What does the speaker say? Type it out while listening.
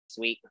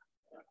week.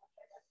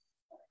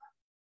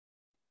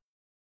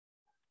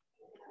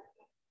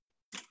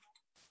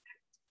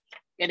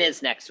 It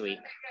is next week.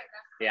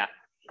 Yeah.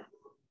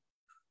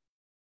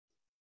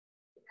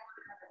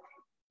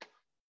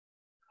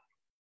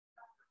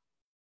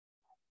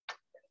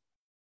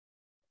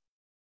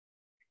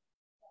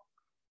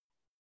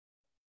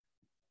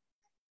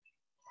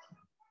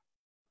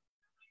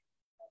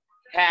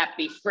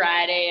 Happy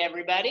Friday,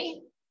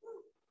 everybody.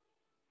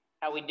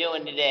 How we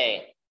doing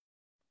today?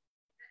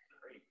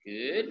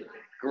 Good.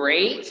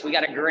 Great. So we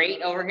got a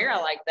great over here. I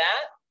like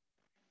that.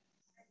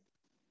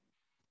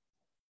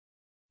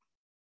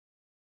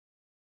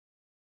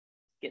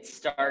 Get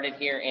started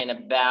here in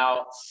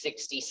about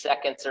 60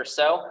 seconds or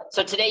so.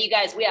 So today, you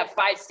guys, we have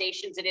 5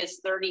 stations. It is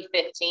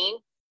 30-15.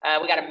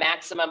 We got a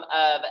maximum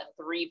of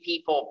 3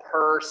 people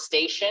per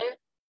station.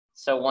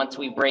 So once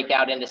we break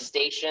out into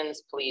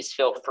stations, please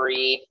feel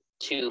free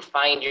to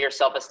find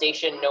yourself a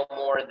station, no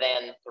more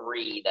than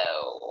 3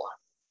 though.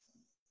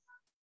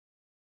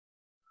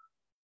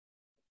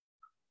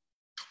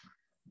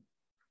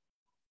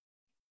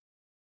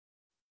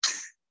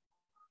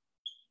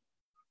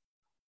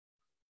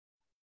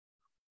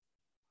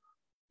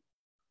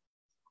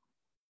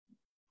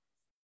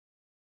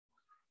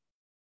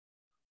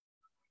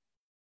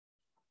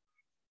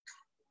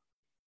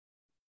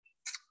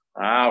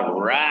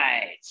 All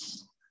right.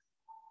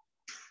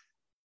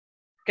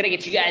 Gonna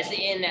get you guys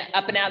in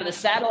up and out of the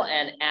saddle,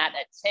 and at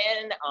a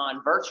 10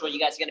 on virtual, you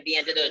guys are gonna be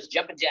into those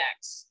jumping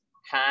jacks,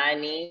 high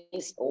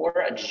knees,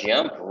 or a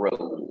jump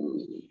rope.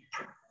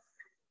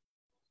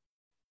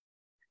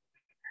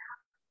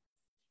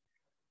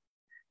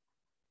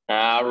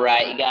 All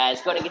right, you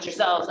guys, go ahead and get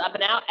yourselves up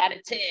and out at a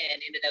 10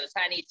 into those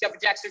high knees, jumping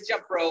jacks, or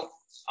jump rope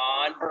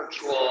on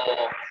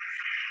virtual.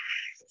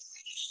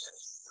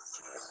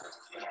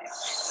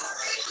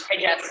 Hey,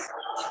 Jess,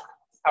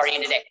 how are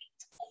you today?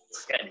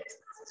 Good.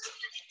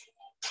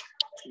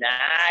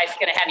 Nice.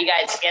 Gonna have you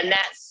guys in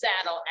that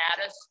saddle at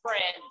a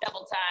sprint,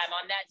 double time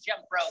on that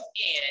jump rope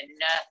in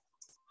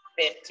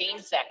 15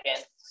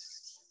 seconds.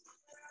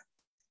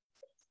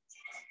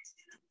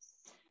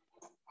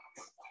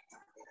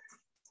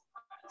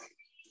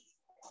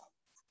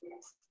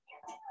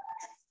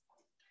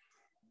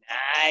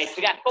 Nice.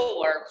 We got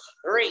 4,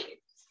 3,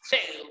 2,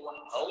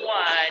 1,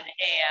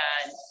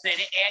 and sit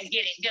it and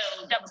get it.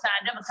 Go. Double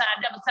time, double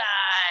time, double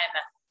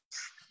time.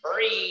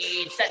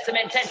 Breathe. Set some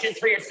intentions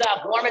for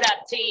yourself. Warm it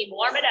up, team.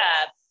 Warm it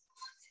up.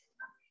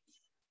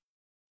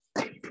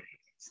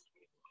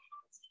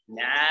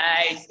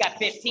 Nice. Got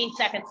 15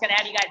 seconds. Gonna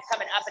have you guys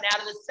coming up and out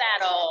of the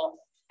saddle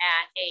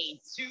at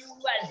a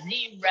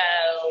 2-0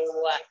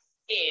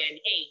 in 8,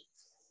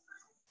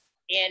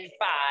 in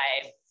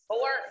 5,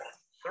 4,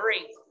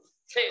 3,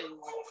 2,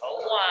 1,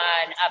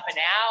 up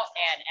and out,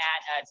 and at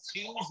a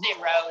 2-0,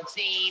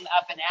 team,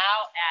 up and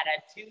out at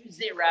a 2-0.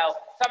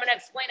 So I'm gonna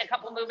explain a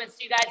couple movements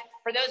to you guys.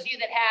 For those of you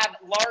that have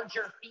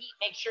larger feet,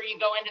 make sure you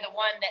go into the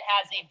one that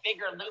has a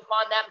bigger loop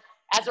on them.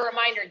 As a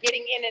reminder,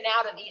 getting in and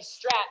out of these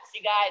straps,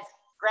 you guys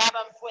grab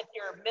them with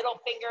your middle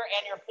finger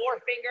and your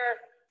forefinger,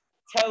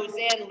 toes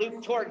in,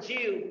 loop towards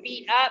you,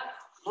 feet up,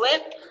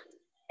 flip,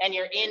 and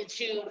you're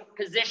into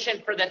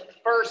position for the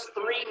first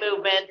 3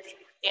 movements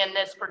in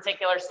this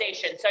particular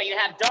station. So you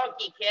have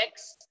donkey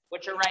kicks,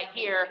 which are right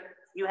here.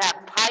 You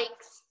have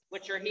pikes,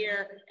 which are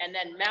here, and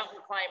then mountain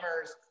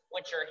climbers,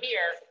 which are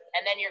here.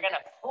 And then you're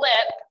gonna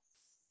flip.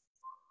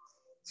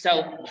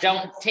 So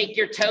don't take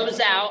your toes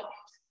out.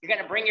 You're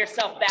gonna bring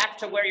yourself back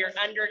to where you're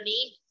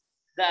underneath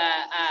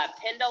the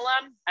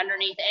pendulum,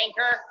 underneath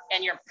anchor,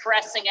 and you're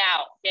pressing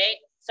out, okay?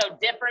 So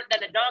different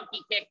than a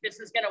donkey kick, this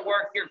is gonna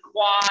work your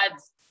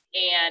quads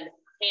and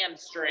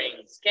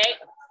hamstrings, okay?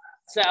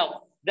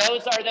 So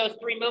those are those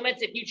 3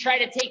 movements. If you try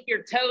to take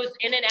your toes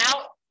in and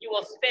out, you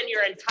will spend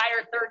your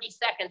entire 30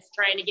 seconds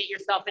trying to get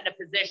yourself into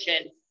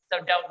position.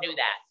 So don't do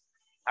that.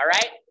 All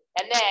right.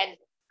 And then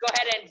go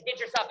ahead and get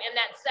yourself in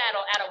that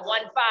saddle at a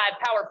 1-5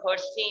 power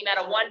push, team, at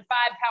a 1-5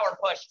 power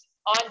push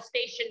on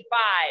station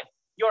 5.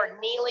 Your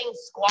kneeling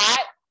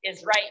squat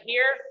is right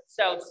here.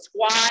 So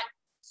squat,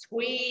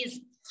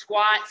 squeeze,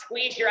 squat,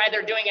 squeeze. You're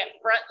either doing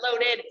it front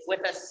loaded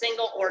with a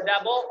single or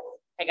double.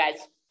 Hey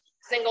guys.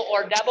 Single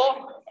or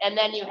double, and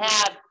then you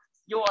have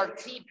your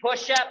T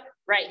push-up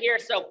right here.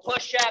 So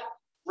push-up,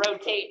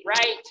 rotate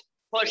right,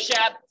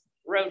 push-up,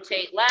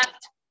 rotate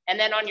left, and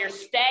then on your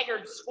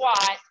staggered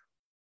squat,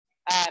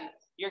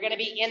 you're going to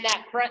be in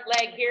that front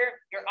leg here.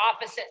 Your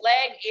opposite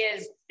leg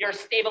is your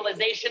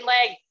stabilization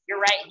leg. You're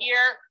right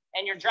here,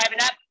 and you're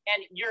driving up,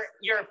 and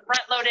you're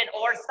front-loaded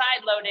or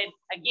side-loaded,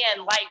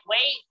 again,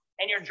 lightweight,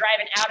 and you're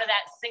driving out of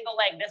that single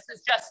leg. This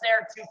is just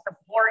there to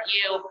support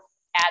you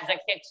as a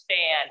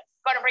kickstand.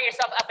 Go ahead and bring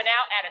yourself up and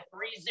out at a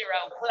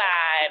 3-0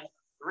 climb.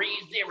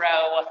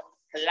 3-0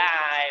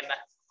 climb.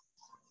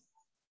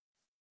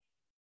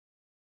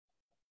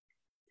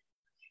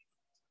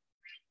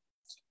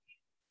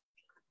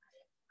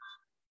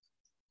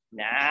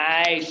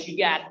 Nice. You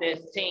got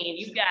this, team.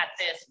 You got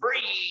this.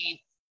 Breathe.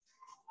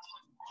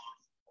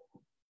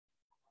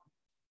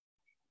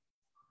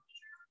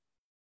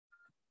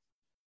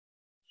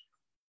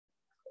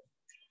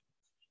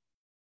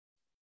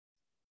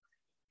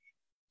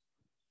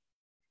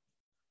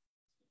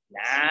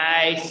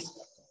 Nice.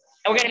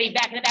 And we're going to be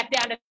backing it back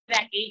down to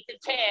that 8 to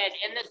 10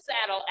 in the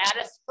saddle at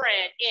a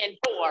sprint in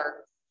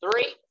 4,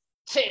 3,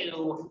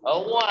 2,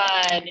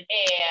 1,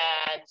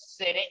 and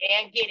sit it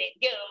and get it,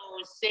 go.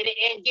 Sit it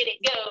and get it,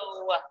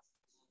 go.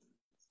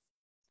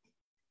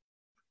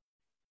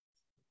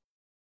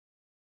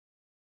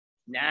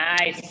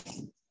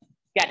 Nice.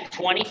 Got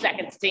 20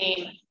 seconds,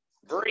 team.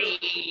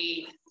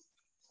 Breathe.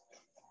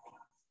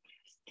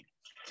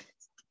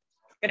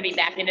 Gonna be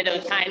back into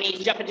those high knees,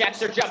 jumping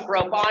jacks or jump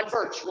rope on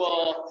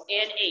virtual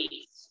in 8,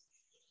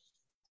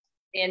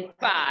 in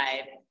 5,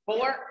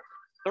 4,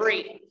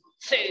 3,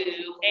 2,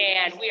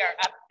 and we are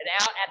up and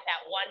out at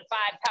that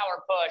 1-5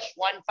 power push.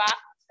 1-5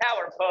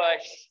 power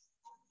push.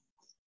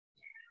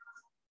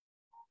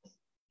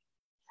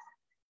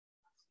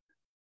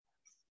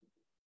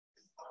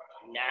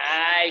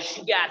 Nice,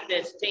 you got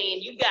this, team.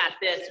 You got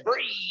this.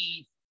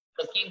 Breathe.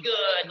 Looking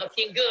good,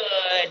 looking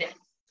good.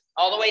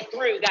 All the way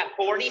through, got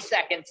 40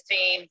 seconds,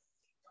 team.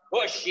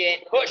 Push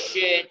it, push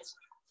it.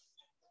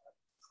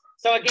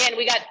 So again,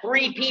 we got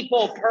 3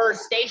 people per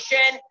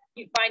station.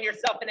 You find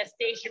yourself in a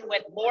station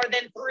with more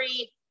than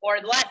 3 or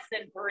less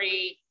than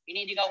 3, you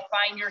need to go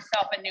find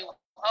yourself a new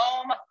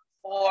home,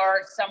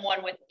 or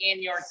someone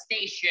within your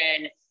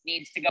station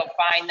needs to go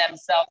find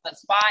themselves a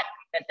spot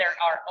that there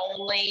are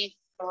only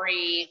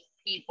 3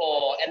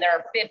 people. And there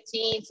are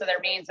 15, so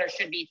that means there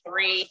should be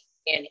 3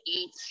 in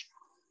each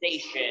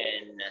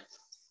station.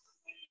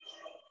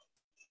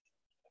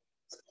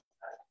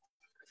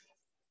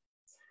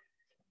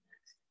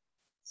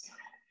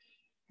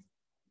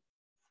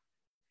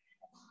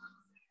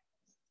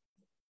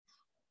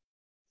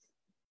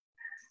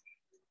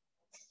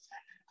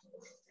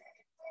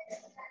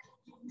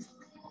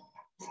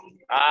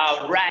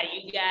 All right,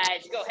 you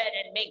guys, go ahead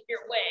and make your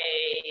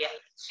way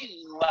to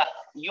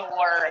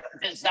your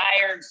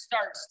desired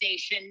start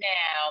station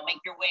now. Make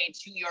your way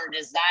to your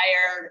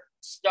desired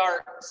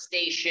start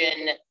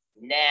station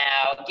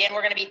now. Again,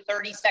 we're going to be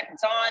 30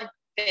 seconds on,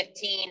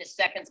 15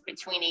 seconds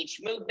between each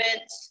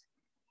movement,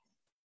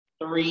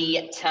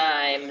 3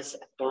 times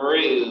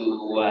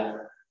through.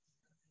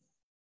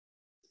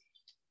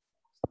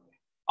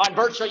 On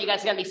virtual, you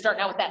guys are going to be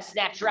starting out with that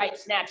snatch right,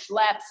 snatch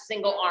left,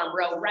 single arm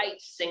row right,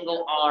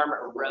 single arm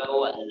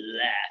row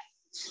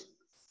left.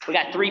 We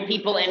got 3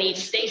 people in each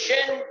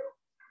station.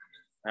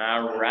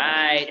 All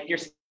right. If you're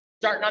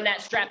starting on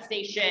that strap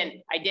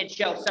station, I did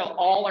show, so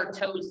all are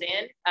toes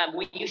in.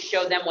 Will you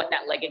show them what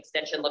that leg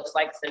extension looks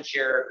like since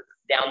you're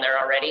down there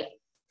already?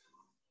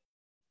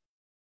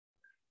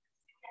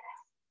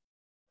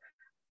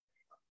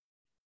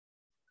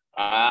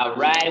 All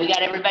right. We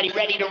got everybody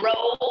ready to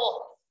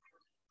roll.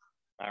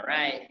 All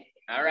right.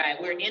 All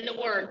right. We're in the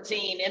work,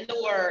 team. In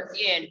the work.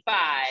 In 5,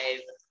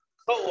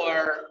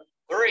 4,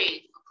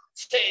 3,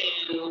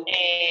 2,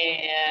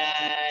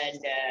 and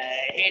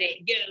hit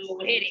it, go,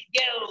 hit it,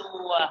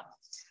 go.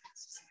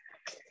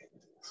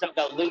 So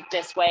go loop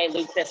this way,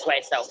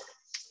 So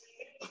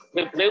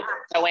loop, loop,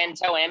 toe in,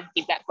 toe in.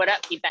 Keep that foot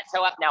up, keep that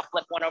toe up. Now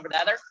flip one over the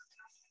other.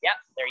 Yep,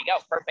 there you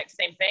go. Perfect.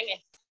 Same thing.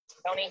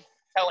 Tony,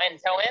 toe in,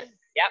 toe in.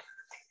 Yep.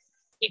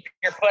 Keep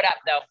your foot up,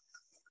 though.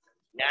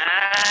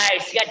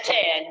 Nice. You got 10.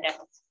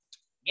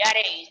 You got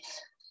 8.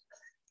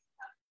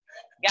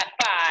 You got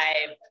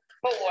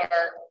 5, 4,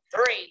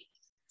 3,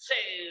 2,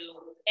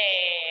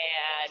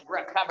 and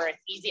recover. It's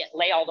easy.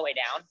 Lay all the way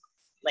down.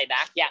 Lay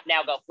back. Yeah,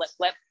 now go flip,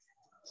 flip.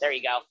 There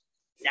you go.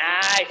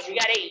 Nice. You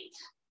got 8.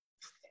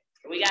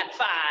 We got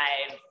 5,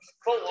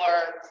 4,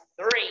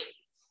 3,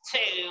 2,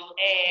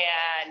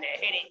 and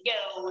hit it,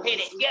 go,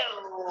 hit it,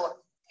 go.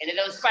 Into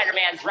those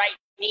Spider-Mans. Right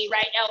knee,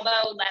 right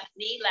elbow, left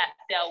knee, left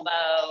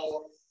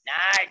elbow.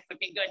 Nice.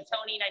 Looking good,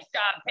 Tony. Nice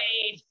job,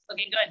 Paige.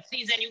 Looking good,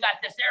 Season. You got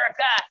this,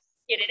 Erica.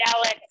 Get it,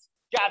 Alex.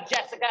 Job,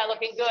 Jessica.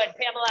 Looking good.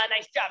 Pamela.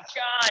 Nice job,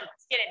 Sean.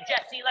 Get it,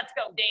 Jesse. Let's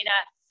go, Dana.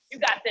 You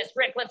got this,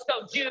 Rick. Let's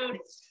go, Jude.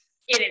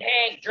 Get it,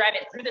 Hank. Drive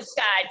it through the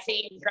sky,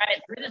 team.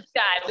 Drive it through the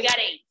sky. We got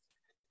 8.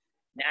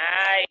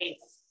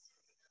 Nice.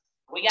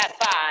 We got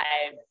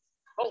 5,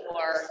 4,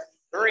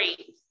 3,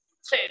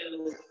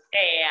 2,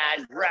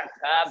 and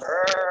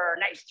recover.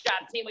 Nice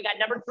job, team. We got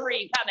number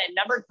 3 coming.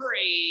 Number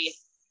 3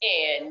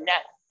 in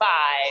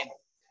 5,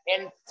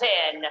 in 10.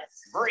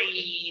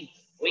 Breathe.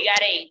 We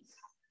got 8.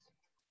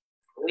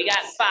 We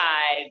got 5,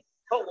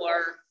 4,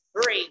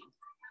 3,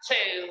 2,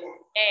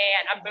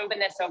 and I'm moving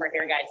this over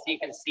here, guys, so you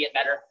can see it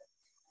better.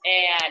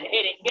 And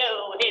hit it,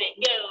 go, hit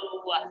it,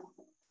 go.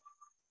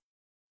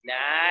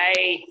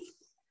 Nice.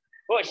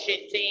 Push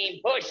it,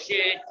 team, push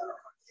it.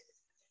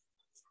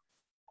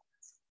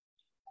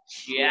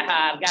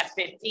 Yeah, I've got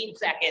 15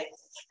 seconds.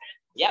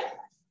 Yep.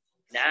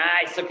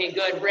 Nice, looking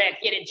good,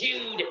 Rick. Get it,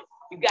 Jude.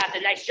 You got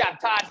the nice job,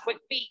 Todd. Quick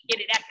feet.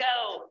 Get it,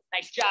 Echo.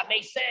 Nice job,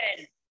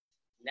 Mason.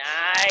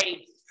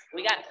 Nice.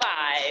 We got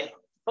 5,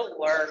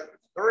 4,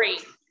 3,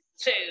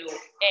 2,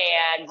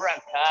 and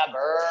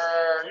recover.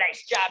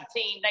 Nice job,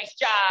 team. Nice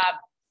job.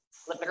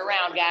 Flip it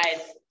around,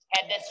 guys.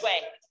 Head this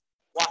way.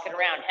 Walk it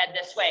around. Head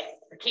this way.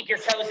 Keep your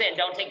toes in.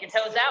 Don't take your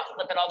toes out.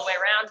 Flip it all the way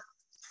around.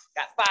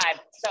 Got 5.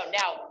 So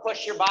now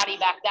push your body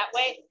back that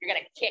way. You're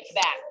going to kick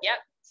back. Yep.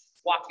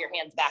 Walk your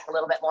hands back a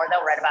little bit more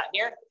though, right about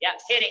here.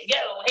 Yep, hit it,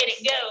 go, hit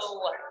it,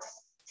 go.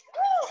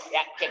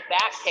 Yeah, kick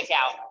back, kick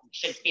out. You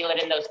should feel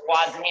it in those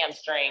quads and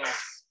hamstrings.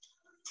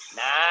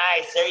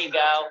 Nice, there you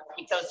go.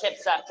 Keep those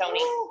hips up, Tony.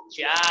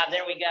 Good job,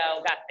 there we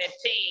go. Got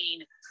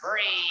 15,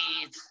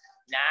 breathe.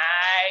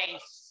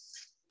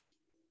 Nice.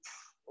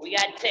 We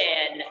got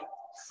 10.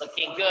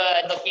 Looking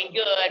good, looking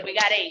good. We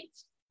got 8.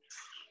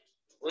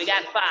 We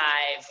got 5,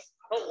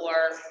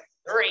 4,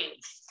 3,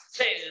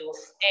 2,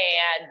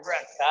 and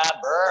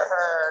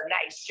recover.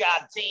 Nice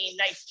job, team.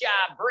 Nice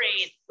job.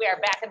 Breathe. We are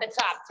back at the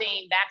top,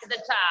 team. Back at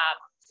the top.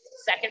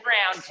 Second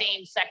round,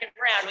 team. Second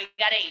round. We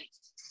got 8.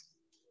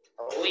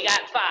 We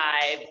got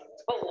 5,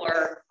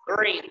 4,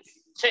 3,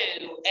 2,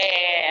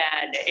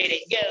 and hit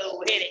it,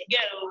 go. Hit it,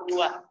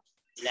 go.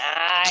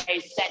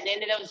 Nice. Setting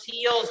into those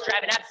heels.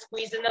 Driving up,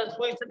 squeezing those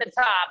glutes at the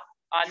top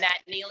on that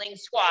kneeling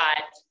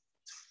squat.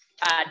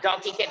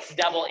 Donkey kicks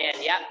double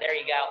in. Yep, there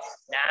you go.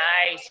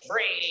 Nice.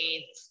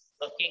 Breathe.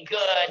 Looking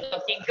good.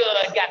 Looking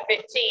good. Got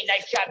 15.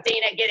 Nice job,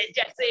 Dana. Get it,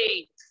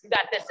 Jesse. You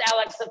got this,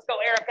 Alex. Let's go,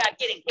 Erica.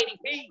 Get it, Katie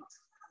P.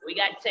 We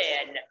got 10.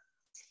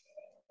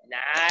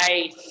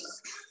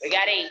 Nice. We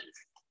got 8.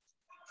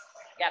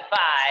 Got 5,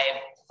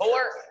 4,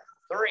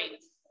 3,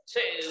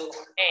 2,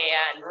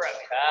 and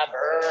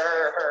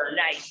recover.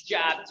 Nice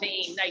job,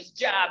 team. Nice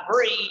job.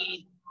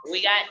 Breathe.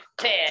 We got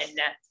 10.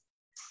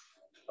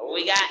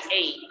 We got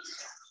 8.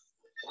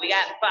 We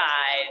got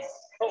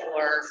 5,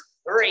 4,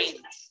 3,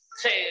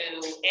 2,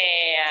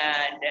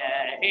 and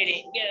hit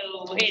it,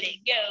 go, hit it,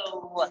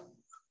 go.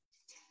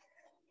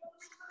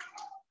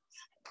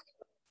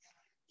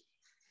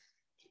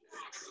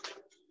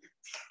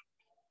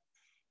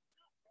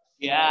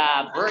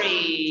 Yeah,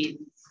 breathe.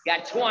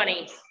 Got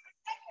 20.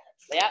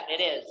 Yep,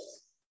 it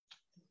is.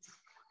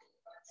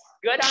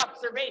 Good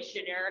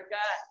observation, Erica.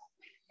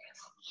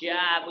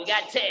 Job. We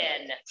got 10.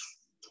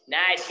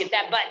 Nice. Get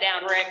that butt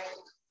down, Rick.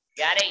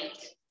 Got 8.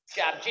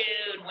 Job,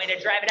 Jude. Way to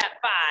drive it up.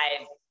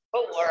 5,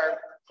 4,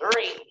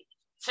 3,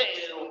 2,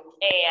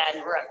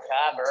 and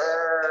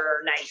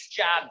recover. Nice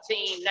job,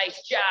 team.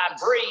 Nice job.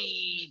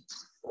 Breathe.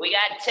 We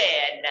got 10.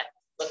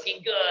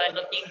 Looking good.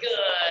 Looking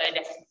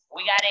good.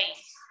 We got 8.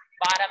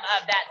 Bottom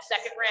of that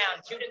second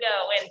round. 2 to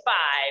go. And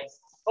 5,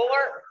 4,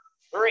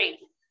 3,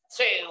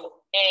 2,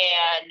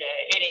 and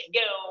hit it.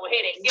 Go.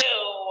 Hit it.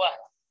 Go.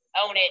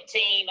 Own it,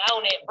 team.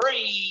 Own it.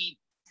 Breathe.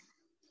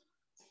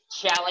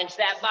 Challenge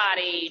that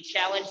body.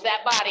 Challenge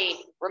that body.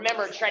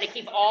 Remember, try to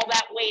keep all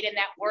that weight in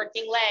that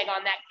working leg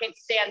on that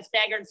kickstand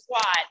staggered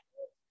squat.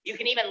 You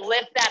can even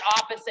lift that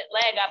opposite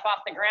leg up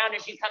off the ground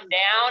as you come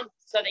down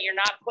so that you're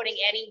not putting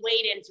any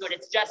weight into it.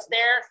 It's just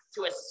there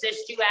to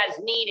assist you as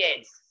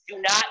needed. Do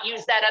not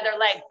use that other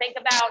leg. Think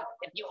about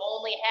if you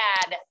only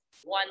had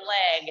one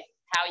leg,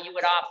 how you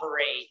would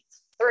operate.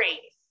 3,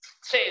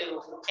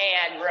 2,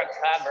 and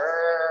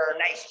recover.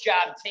 Nice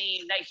job,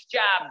 team. Nice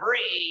job.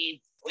 Breathe.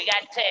 We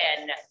got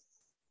 10.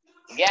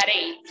 We got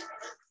 8.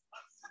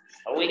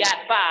 We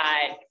got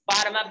 5.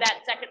 Bottom of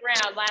that second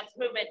round. Last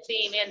movement,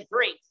 team. In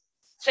 3,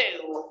 2,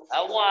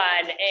 1,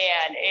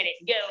 and hit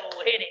it.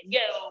 Go. Hit it.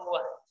 Go.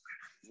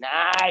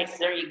 Nice.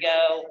 There you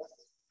go.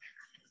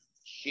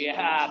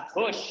 Yeah.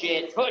 Push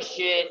it. Push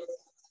it.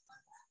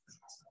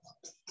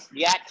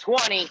 You got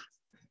 20.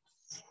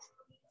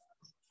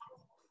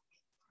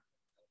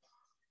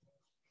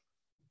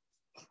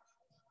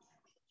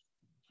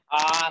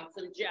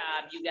 Awesome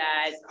job, you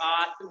guys.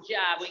 Awesome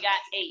job. We got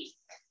 8.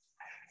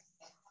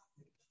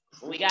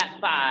 We got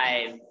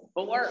 5,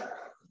 4,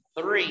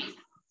 3,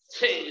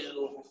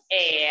 2,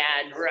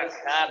 and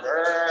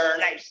recover.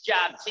 Nice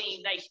job,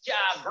 team. Nice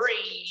job.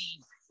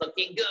 Breathe.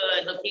 Looking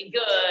good. Looking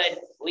good.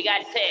 We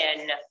got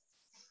 10.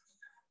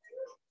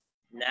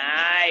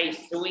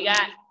 Nice. We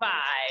got 5,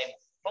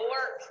 4,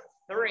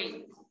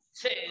 3,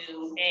 2,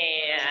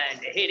 and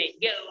hit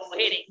it. Go.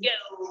 Hit it.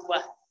 Go.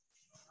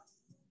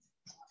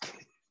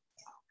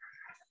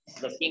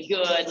 Looking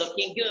good,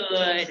 looking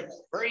good.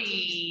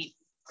 Breathe.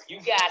 You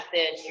got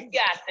this, you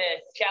got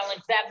this.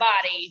 Challenge that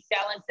body,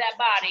 challenge that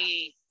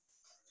body.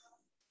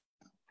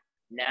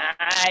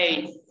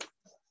 Nice.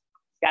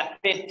 Got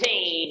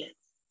 15.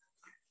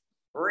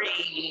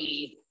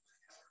 Breathe.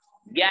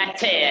 Got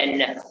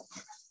 10.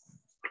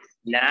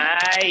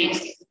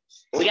 Nice.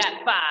 We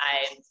got 5,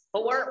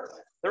 4,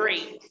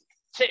 3,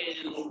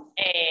 2,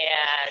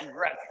 and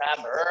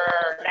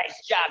recover.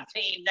 Nice job,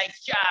 team.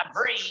 Nice job.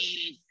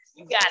 Breathe.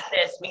 You got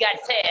this. We got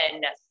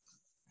 10.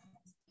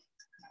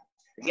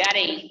 We got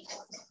 8.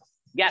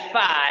 We got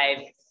 5,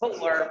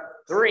 4,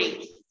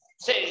 3,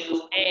 2,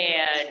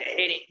 and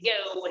hit it.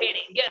 Go. Hit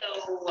it.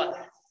 Go.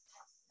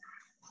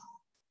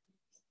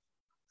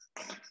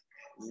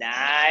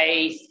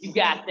 Nice. You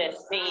got this,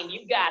 team.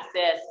 You got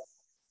this.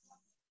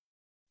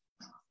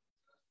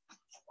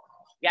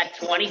 You got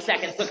 20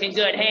 seconds. Looking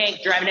good,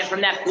 Hank. Driving it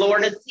from that floor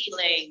to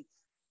ceiling.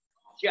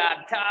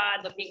 Job,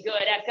 Todd. Looking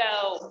good,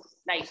 Echo.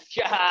 Nice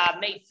job,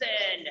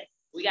 Mason.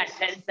 We got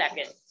 10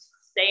 seconds.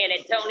 Stay in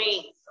it,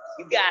 Tony.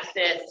 You got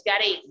this.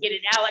 Got 8. Get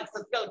it, Alex.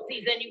 Let's go,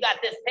 Season. You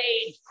got this,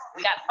 Paige.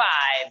 We got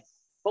 5,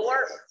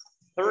 4,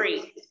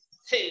 3,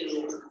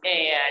 2,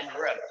 and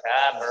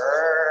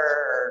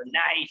recover.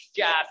 Nice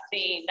job,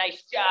 team.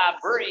 Nice job.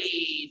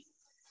 Breathe.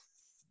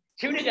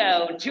 2 to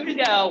go, 2 to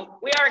go.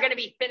 We are going to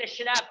be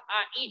finishing up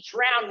each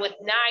round with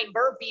 9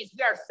 burpees.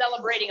 We are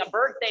celebrating a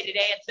birthday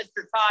today. It's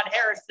Mr. Todd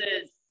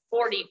Harris's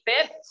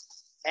 45th.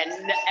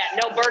 And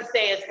no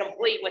birthday is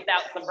complete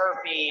without some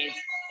burpees.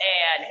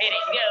 And hit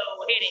it,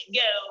 go, hit it,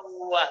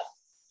 go.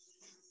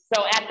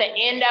 So at the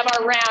end of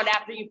our round,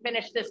 after you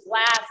finish this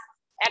last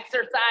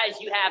exercise,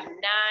 you have 9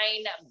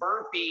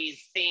 burpees,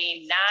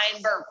 team,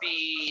 9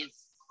 burpees.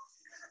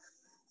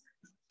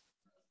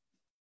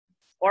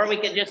 Or we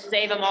could just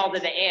save them all to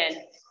the end.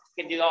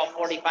 We can do all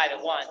 45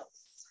 at once.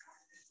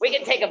 We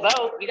can take a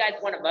vote. You guys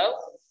want to vote?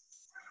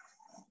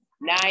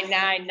 9,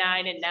 9,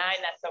 9, and 9.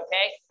 That's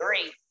okay.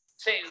 3,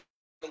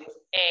 2,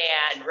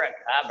 and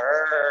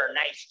recover.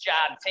 Nice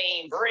job,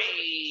 team.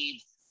 Breathe.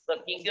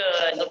 Looking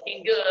good.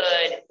 Looking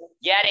good.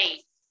 Get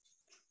 8.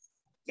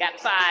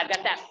 Got 5.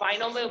 Got that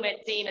final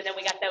movement, team. And then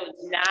we got those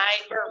 9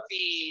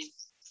 burpees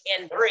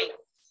in 3,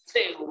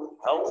 2,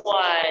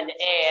 1, and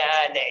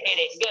hit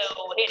it,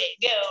 go, hit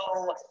it,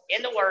 go.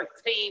 In the work,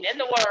 team, in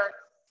the work.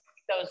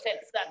 Those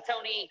hips up,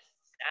 Tony.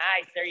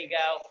 Nice, there you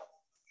go.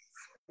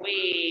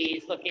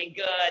 Squeeze, looking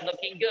good,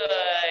 looking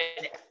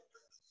good.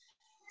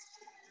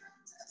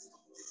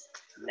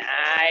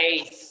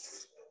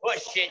 Nice.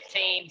 Push it,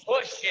 team,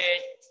 push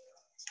it.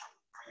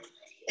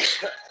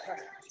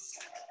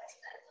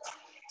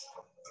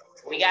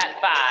 We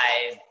got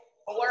 5,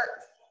 4,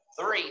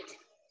 3,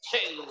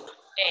 2,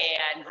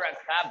 and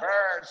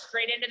recover.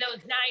 Straight into those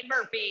 9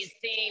 burpees,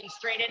 team.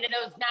 Straight into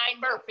those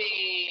 9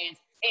 burpees.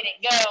 Hit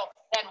it, go.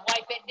 Then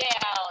wipe it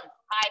down.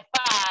 High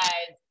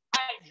 5.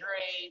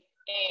 Hydrate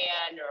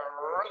and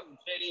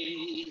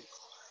rotate.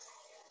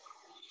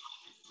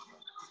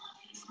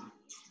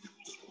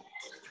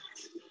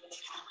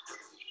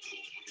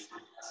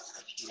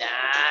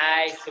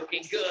 Nice.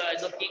 Looking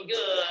good. Looking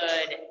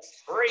good.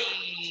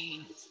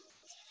 Breathe.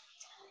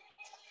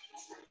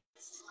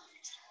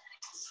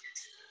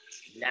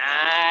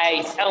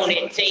 Nice. Own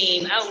it,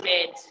 team. Own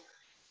it.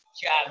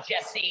 Job,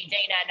 Jesse,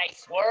 Dana.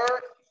 Nice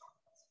work.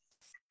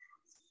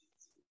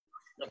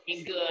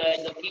 Looking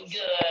good. Looking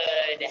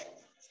good.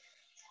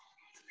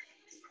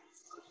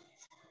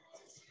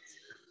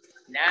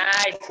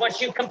 Nice. Once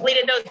you've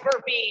completed those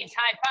burpees,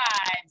 high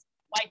 5s.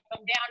 Wipe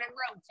them down and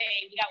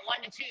rotate. We got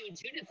 1 to 2,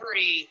 2 to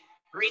 3,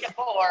 3 to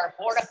 4,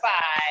 4 to 5,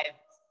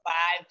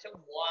 5 to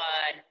 1.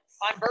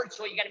 On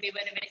virtual, you're going to be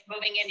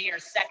moving into your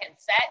second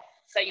set.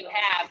 So you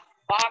have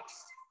box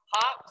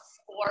hops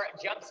or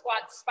jump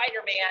squats,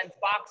 Spider-Mans,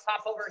 box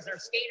hopovers or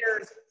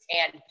skaters,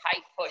 and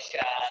pike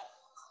push-up.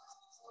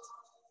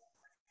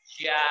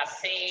 Job,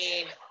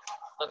 team.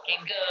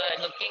 Looking good,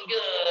 looking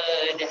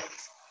good.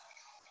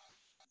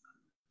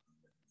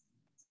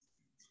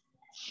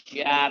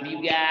 Job,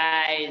 you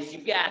guys. You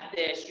got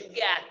this, you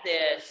got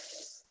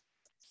this.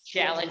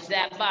 Challenge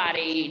that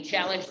body,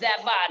 challenge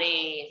that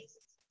body.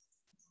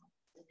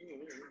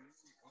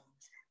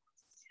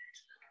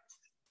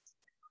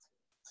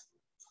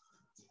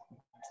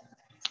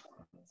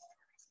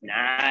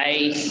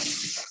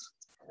 Nice.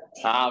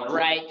 All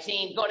right,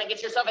 team, go and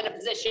get yourself in a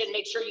position.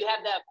 Make sure you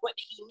have the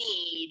equipment you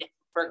need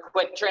for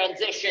quick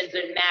transitions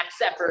and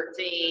max effort,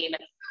 team.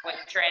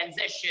 Quick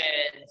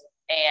transitions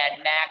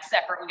and max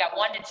effort. We got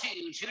 1 to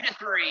 2, 2 to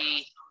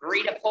 3,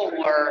 3 to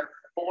 4,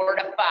 4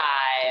 to 5,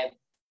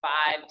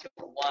 5 to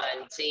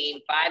 1, team,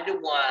 5 to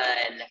 1.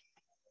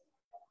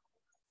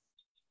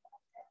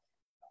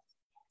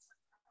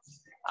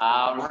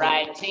 All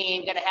right,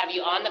 team, gonna have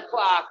you on the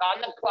clock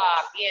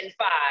in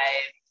 5,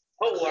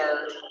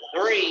 4,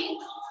 3,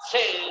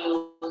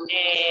 2,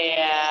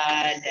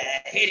 and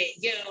hit it,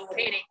 go,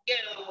 hit it,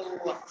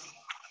 go.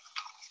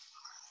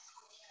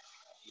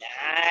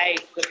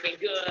 Nice, looking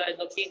good,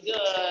 looking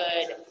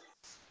good.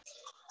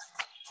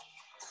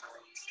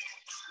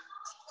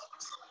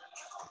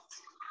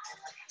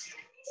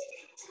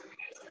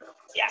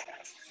 Yeah,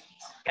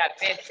 got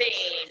 15.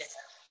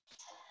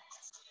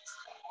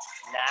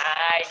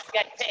 Nice,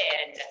 got 10.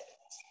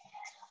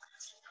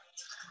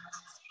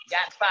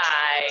 Got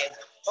 5,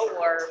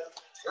 4,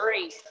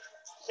 3,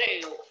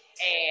 2,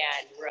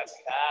 and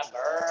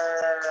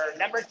recover.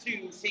 Number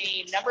 2,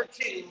 team, number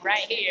 2,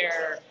 right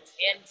here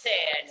in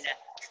 10.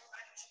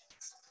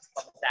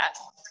 What was that?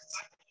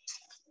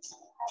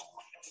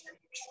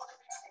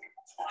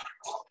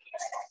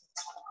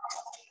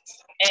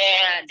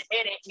 And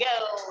hit it,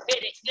 go,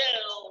 hit it,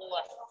 go.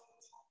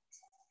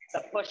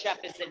 The push-up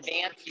is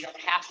advanced. You don't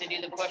have to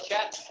do the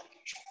push-up,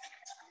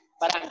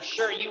 but I'm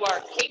sure you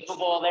are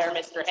capable there,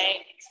 Mr.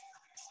 Hank.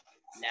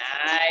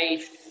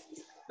 Nice.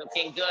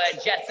 Looking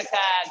good. Jessica,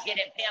 get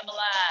it,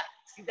 Pamela.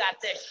 You got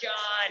this,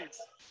 Shawn.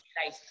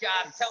 Nice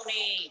job,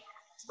 Tony.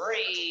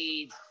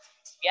 Breathe.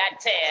 Got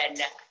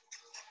 10.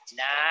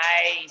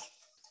 Nice.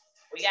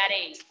 We got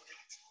 8.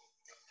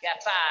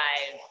 Got 5,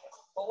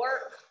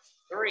 4,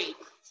 3,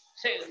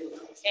 2,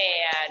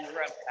 and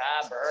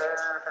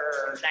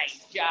recover.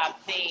 Nice job,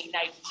 team.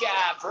 Nice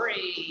job.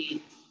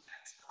 Breathe.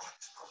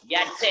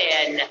 Got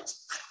 10.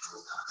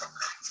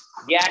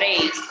 Got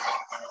 8.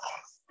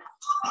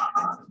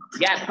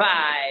 Got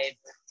 5,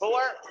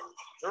 4,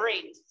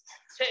 3,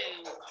 2,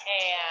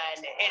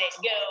 and hit it,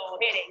 go,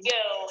 hit it,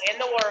 go. In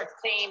the work,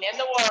 team, in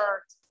the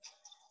work.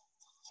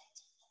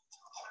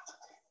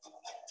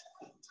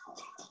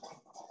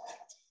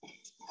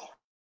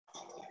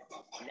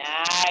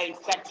 Nice,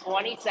 got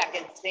 20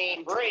 seconds,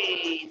 team,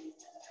 breathe.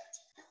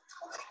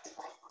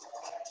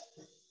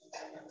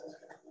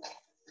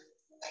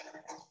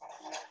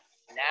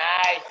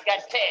 Nice,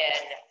 got 10.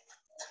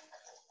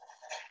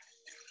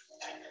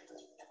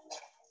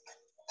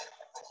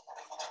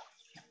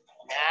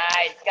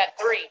 Nice, got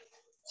 3,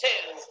 2,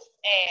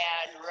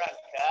 and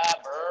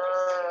recover.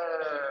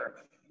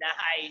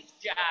 Nice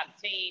job,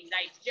 team,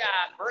 nice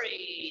job,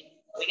 breathe.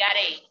 We got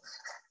 8.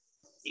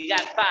 You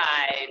got 5,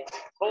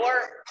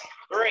 4,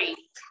 3,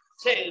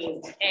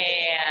 2,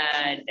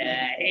 and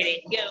hit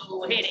it,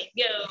 go, hit it,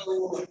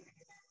 go.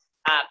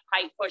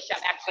 Pike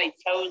push-up, actually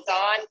toes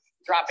on,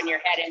 dropping your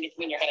head in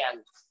between your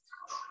hands.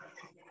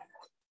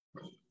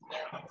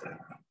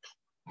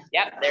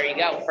 Yep, there you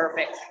go,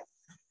 perfect.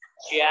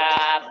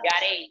 Job,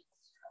 got 8.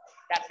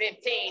 Got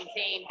 15,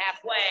 team,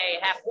 halfway,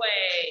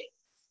 halfway.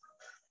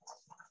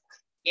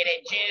 Get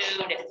it,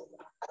 Jude.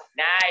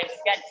 Nice,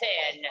 got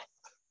 10.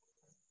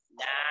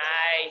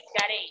 Nice,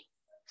 got 8.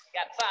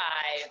 Got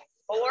 5,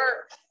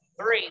 4,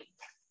 3,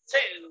 2,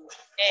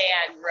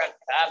 and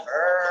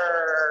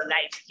recover.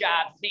 Nice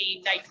job,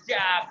 team, nice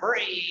job,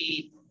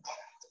 breathe.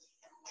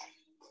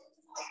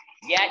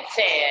 Got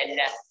 10.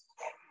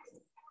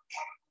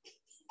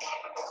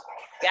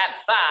 Got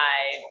 5,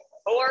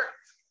 4,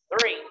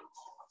 3,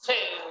 2,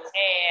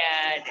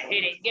 and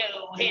hit it,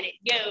 go, hit it,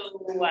 go.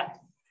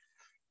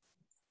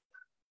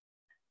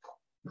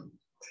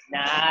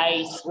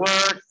 Nice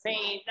work,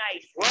 team,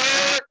 nice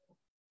work.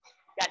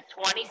 Got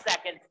 20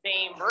 seconds,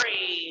 team,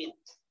 breathe.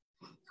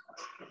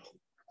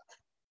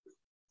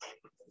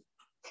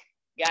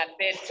 Got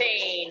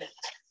 15.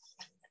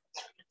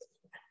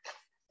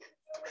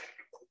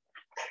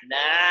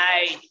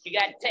 Nice, you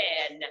got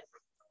 10.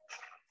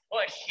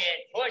 Push it,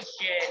 push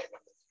it.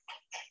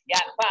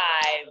 Got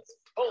 5,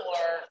 4,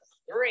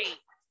 3,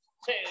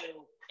 2,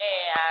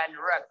 and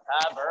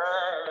recover.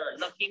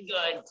 Looking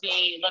good,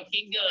 team,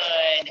 looking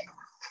good.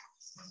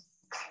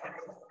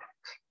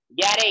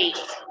 Got 8.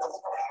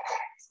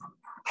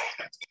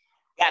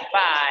 Got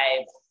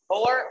 5,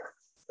 4,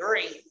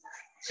 3,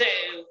 2,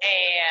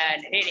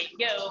 and hit it,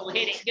 go,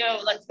 hit it, go.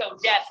 Let's go,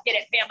 Jeff, get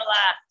it,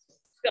 Pamela.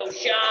 Let's go,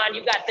 Shawn,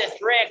 you got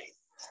this, Rick.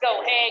 Let's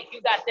go, Hank,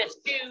 you got this,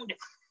 Jude.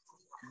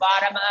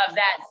 Bottom of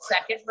that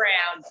second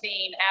round,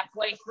 team,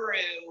 halfway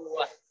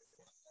through.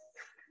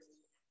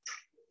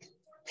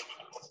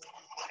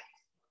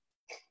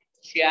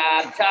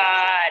 Job,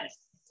 Todd.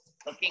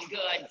 Looking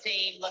good,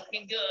 team,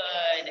 looking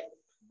good.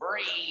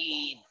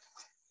 Breathe.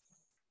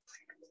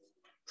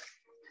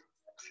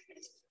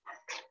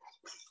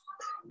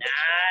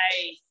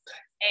 Nice.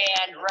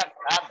 And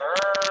recover.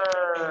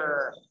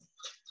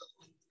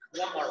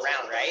 One more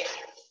round, right?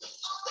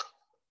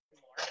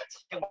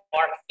 Two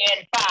more.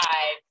 In 5,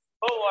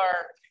 4,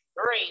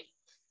 3,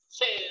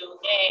 2,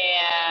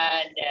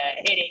 and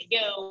hit it,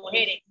 go,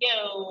 hit it,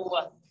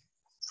 go.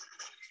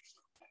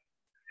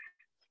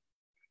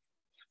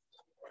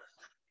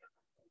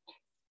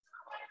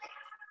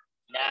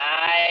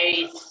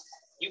 Nice.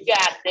 You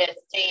got this,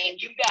 team.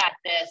 You got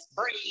this.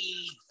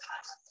 Breathe.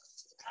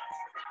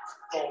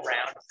 Full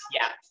round.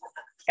 Yeah.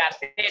 Got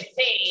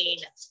 15.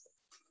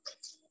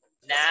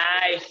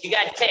 Nice. You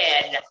got 10.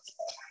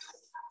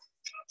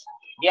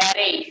 You got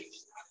 8.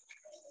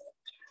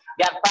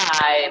 Got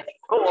 5,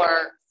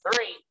 4,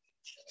 3,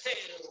 2,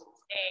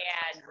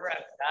 and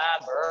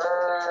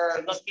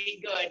recover. Looking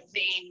good,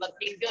 team.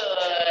 Looking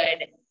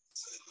good.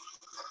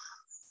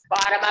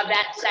 Bottom of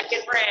that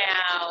second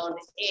round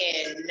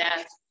in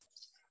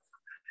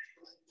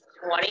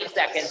 20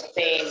 seconds,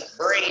 team.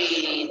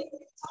 Breathe.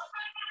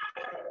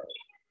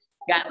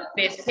 Got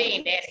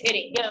 15 and hit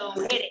it, go,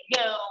 hit it,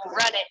 go.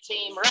 Run it,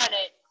 team, run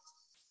it.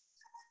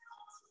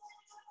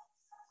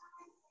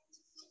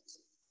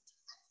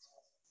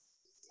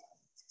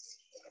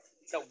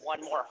 So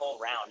one more whole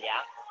round,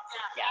 yeah?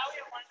 Yeah.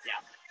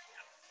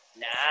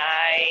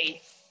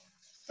 Nice.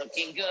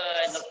 Looking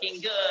good,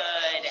 looking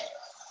good.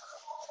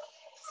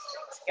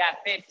 Got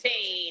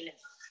 15.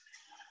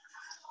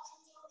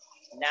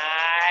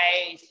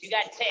 Nice. You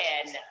got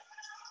 10.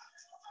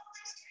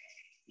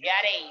 You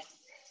got 8.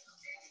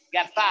 You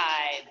got 5,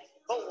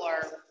 4,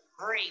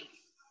 3,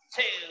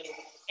 2,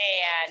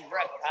 and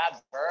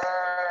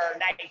recover.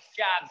 Nice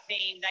job,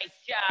 team. Nice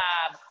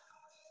job.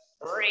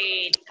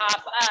 Breathe. Top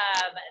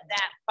of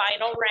that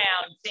final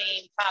round,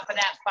 team. Top of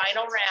that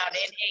final round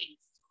in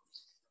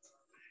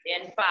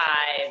 8. In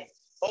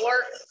 5,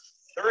 4,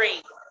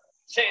 3,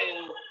 2,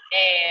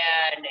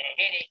 and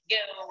hit it,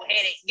 go,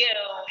 hit it, go.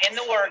 In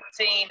the work,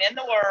 team, in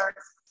the work.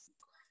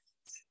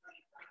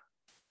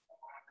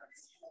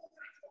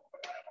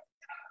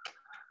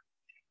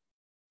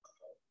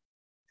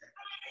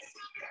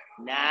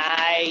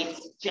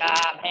 Nice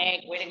job,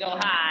 Hank. Way to go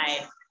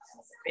high.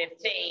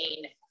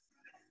 15.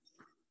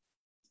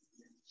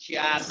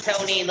 job,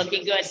 Tony,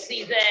 looking good.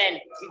 Season,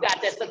 you got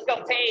this. Let's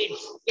go, Paige.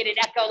 Get it,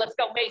 Echo. Let's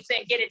go,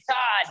 Mason. Get it,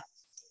 Todd.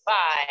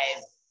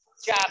 5.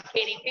 Job,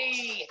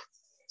 KDP.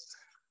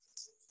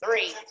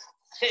 3,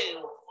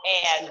 2,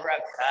 and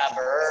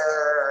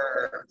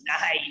recover.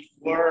 Nice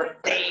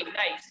work, team.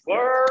 Nice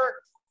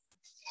work.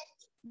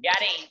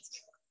 Got 8.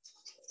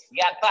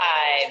 You got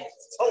 5,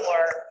 4,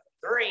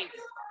 3, 2,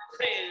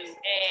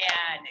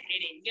 and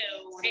hit it, go,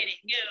 hit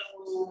it,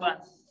 go.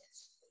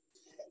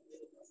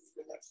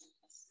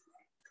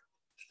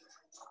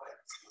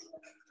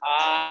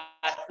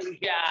 Awesome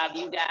job,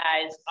 you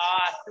guys.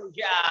 Awesome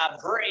job.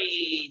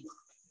 Breathe.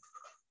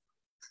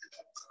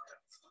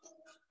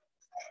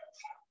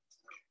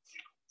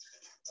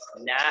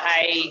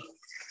 Nice.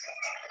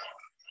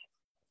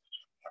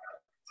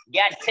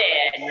 Got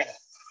 10.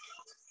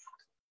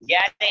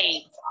 Got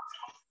 8.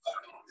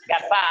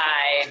 Got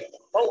 5,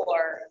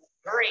 4,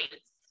 3,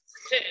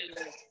 2,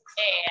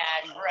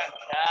 and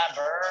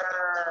recover.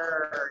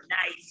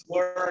 Nice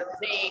work,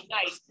 team.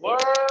 Nice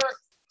work.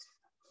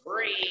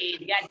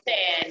 Breathe. Got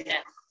 10.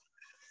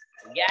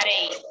 Got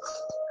 8.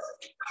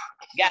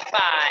 Got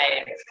 5,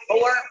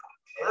 4,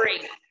 3,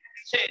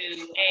 2,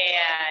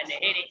 and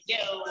hit it,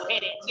 go,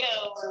 hit it,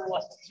 go.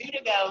 2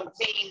 to go,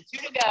 team. 2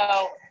 to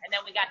go. And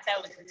then we got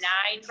those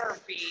 9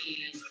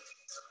 burpees.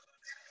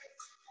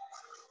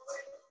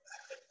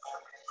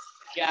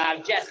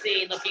 Job,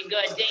 Jesse, looking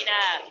good.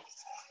 Dana.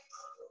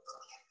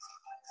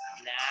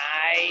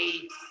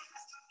 Nice.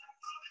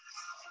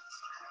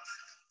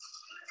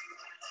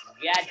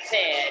 Got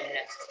 10.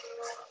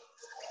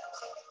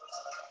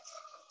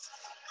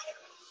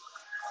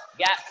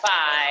 Got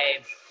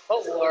 5,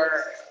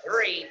 4,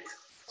 3,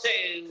 2,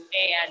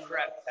 and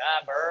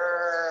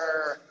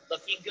recover.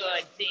 Looking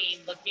good, team.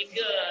 Looking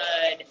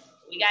good.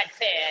 We got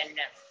 10.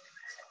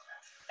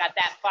 Got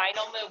that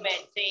final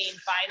movement, team.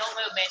 Final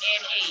movement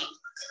in 8.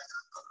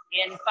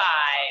 In 5,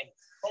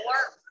 4,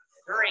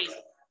 3,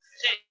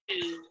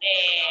 2,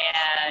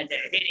 and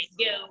hit it,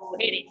 go,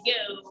 hit it, go.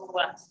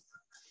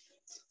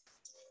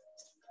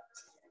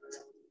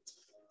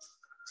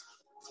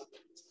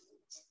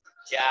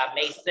 Job,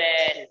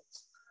 Mason.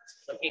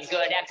 Looking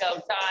good, Echo,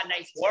 Todd,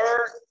 nice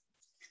work.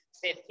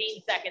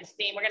 15 seconds,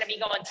 team. We're gonna be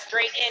going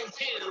straight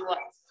into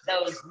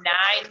those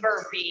 9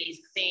 burpees,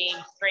 team.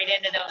 Straight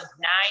into those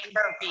 9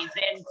 burpees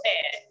in 10.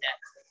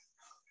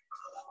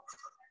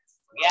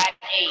 Got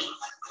 8.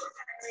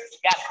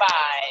 Got 5,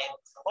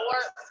 4,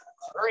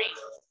 3,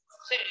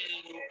 2,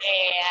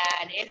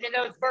 and into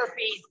those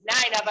burpees,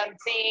 9 of them,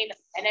 team.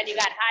 And then you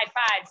got high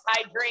fives,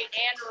 hydrate,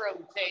 and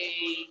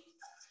rotate.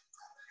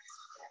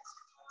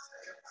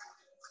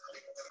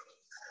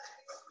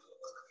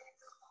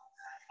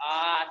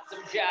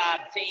 Awesome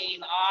job,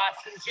 team.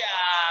 Awesome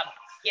job.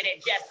 Get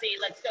it, Jesse.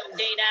 Let's go,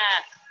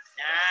 Dana.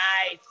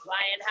 Nice.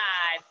 Flying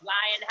high,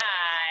 flying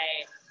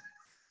high.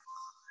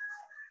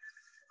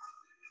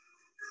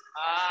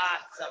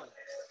 Awesome.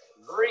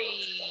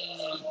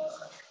 Breathe.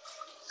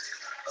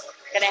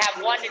 Gonna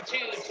have 1 to 2,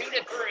 2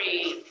 to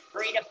 3,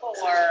 3 to 4,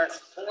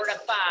 4 to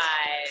 5,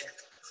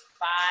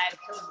 5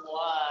 to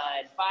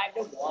 1, 5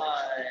 to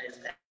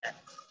 1.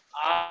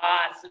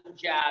 Awesome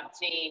job,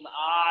 team.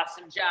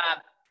 Awesome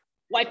job.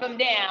 Wipe them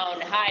down,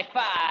 high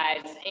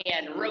fives,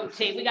 and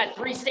rotate. We got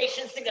 3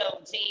 stations to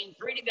go, team.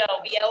 3 to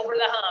go. Be over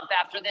the hump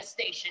after this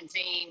station,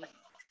 team.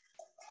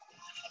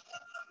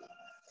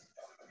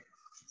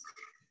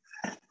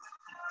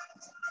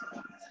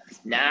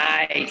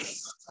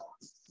 Nice.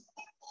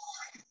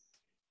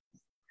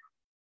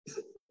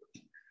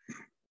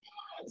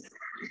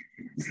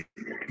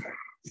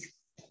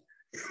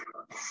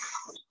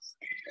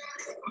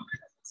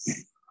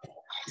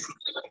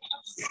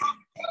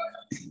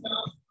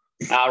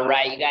 All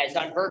right, you guys,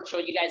 on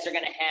virtual, you guys are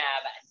going to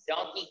have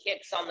donkey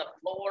kicks on the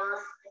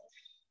floor.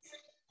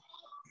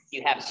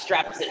 You have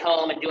straps at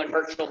home and doing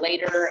virtual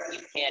later. You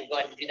can go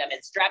ahead and do them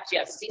in straps. You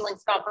have ceiling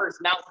stompers,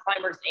 mountain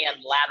climbers,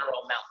 and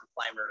lateral mountain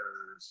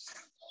climbers.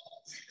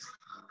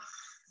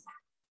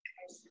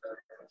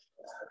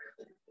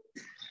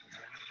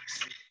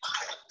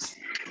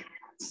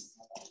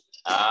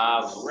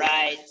 All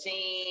right,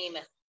 team.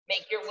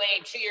 Make your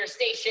way to your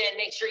station.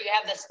 Make sure you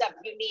have the stuff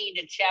you need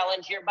to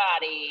challenge your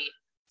body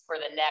for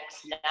the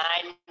next 9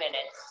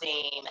 minutes,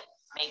 team.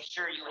 Make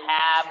sure you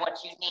have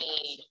what you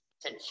need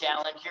to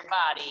challenge your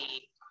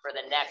body for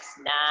the next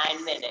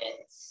 9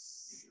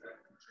 minutes.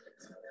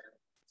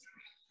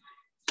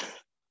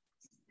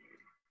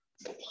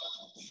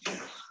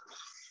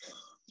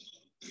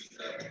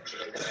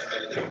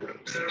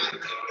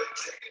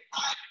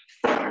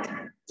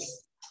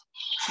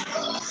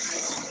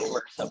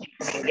 So we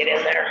can get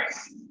in there.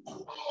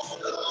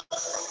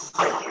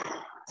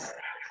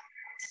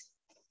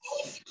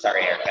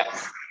 Sorry, Erica.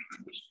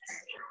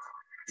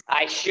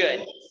 I should.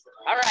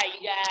 All right,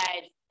 you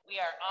guys. We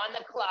are on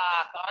the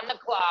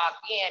clock,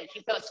 and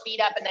keep those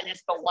feet up and then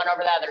just go one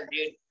over the other,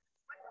 dude.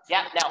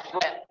 Yep, now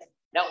flip.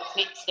 No,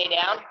 feet stay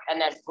down and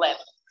then flip.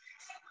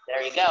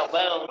 There you go,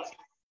 boom.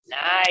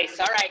 Nice,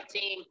 all right,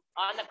 team.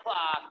 On the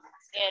clock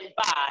in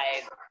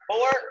 5,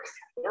 4,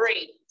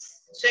 3,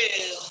 2,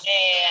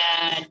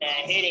 and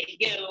hit it,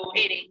 go,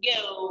 hit it,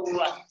 go.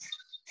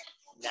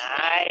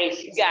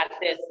 Nice, you got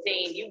this,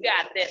 team. You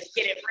got this.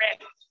 Get it,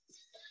 Rick.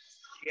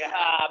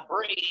 Yeah,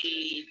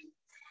 breathe.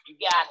 You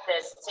got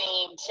this,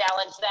 team.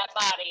 Challenge that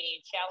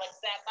body. Challenge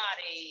that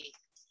body.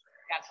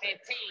 Got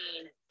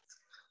 15.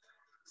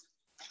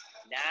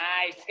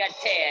 Nice, got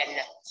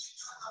 10.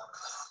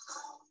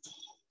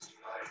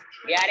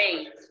 Got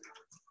 8.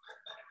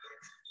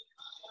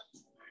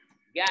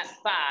 Got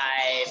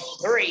 5,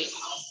 3,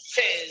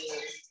 2,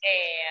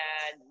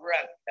 and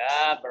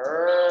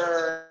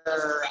recover.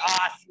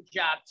 Awesome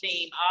job,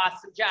 team.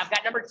 Awesome job.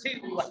 Got number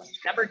 2.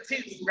 Number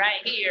 2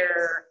 right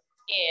here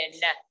in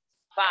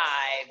 5,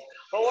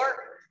 4,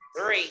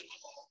 3,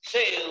 2,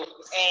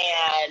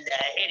 and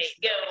hit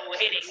it, go,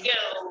 hit it, go.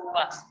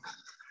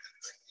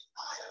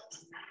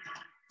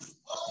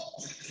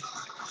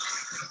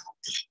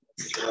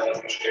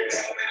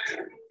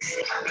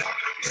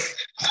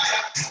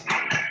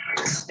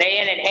 Stay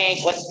in it,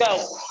 Hank. Let's go.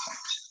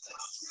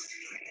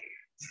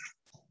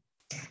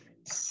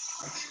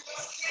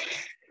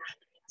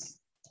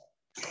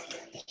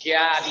 Good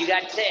job. You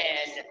got 10.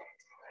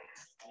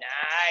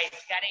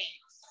 Nice. Got 8.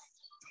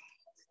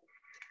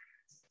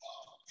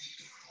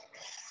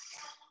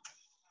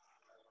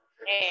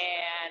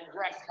 And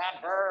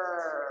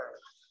recover.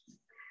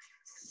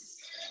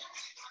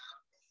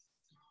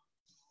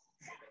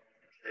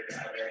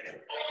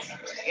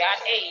 Got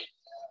 8.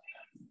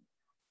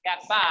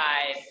 Got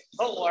 5,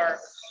 4,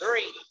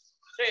 3, 2,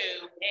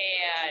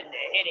 and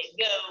hit it,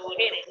 go,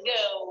 hit it,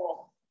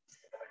 go.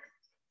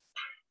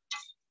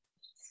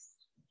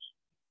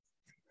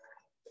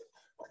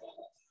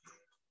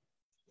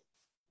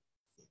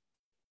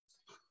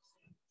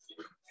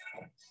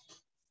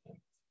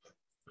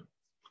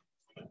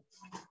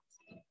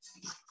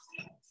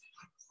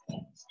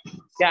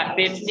 Got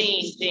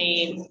 15,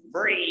 team.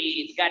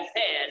 Breathe. Got 10.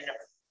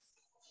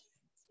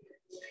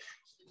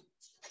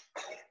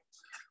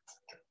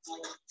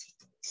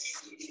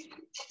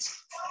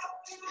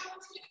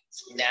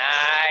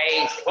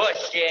 Nice.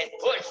 Push it.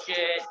 Push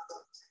it.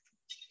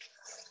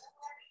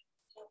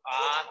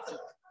 Awesome.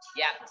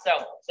 Yeah.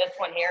 So this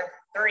one here,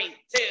 3,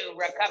 2,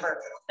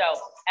 recover. So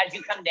as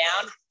you come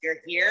down, you're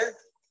here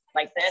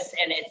like this,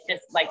 and it's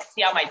just like,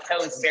 see how my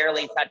toes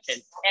barely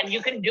touching. And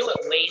you can do it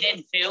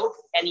weighted too,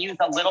 and use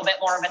a little bit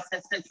more of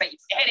assistance, but hit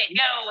it,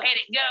 go,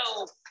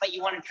 but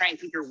you want to try and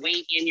keep your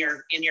weight in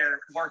your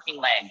working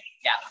leg.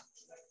 Yeah.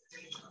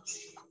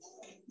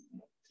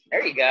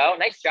 There you go.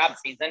 Nice job,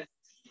 Season.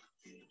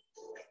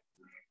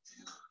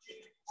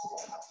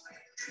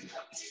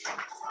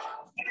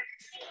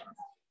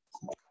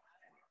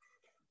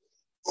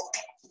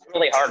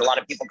 Really hard. A lot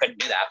of people couldn't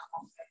do that.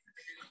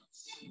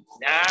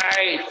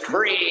 Nice.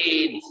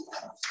 Breathe.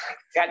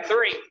 Got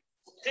 3, 2,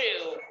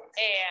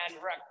 and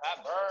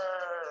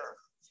recover.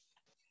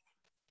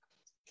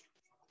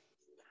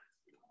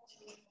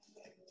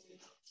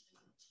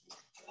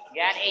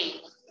 Got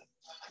 8.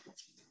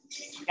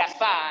 Got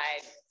 5,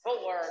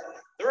 4,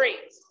 3,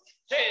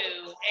 2,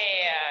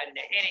 and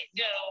hit it,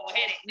 go,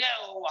 hit it,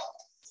 go.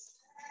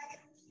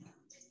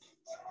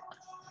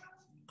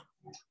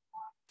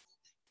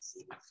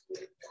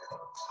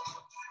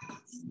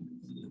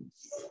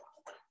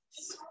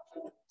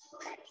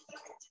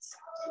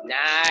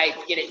 Nice.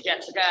 Get it,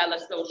 Jessica.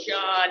 Let's go,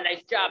 Shawn.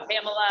 Nice job,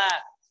 Pamela.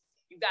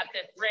 You got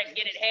this, Rick.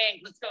 Get it,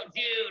 Hank. Let's go,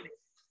 Jude.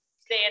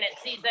 Stay in it,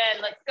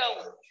 Season. Let's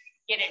go.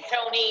 Get it,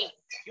 Tony.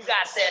 You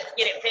got this.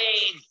 Get it,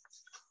 Paige.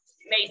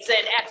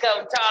 Mason,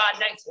 Echo, Todd.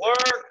 Nice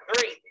work.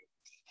 3,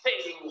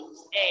 2,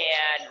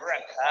 and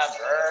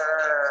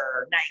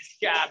recover. Nice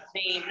job,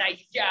 team.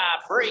 Nice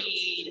job.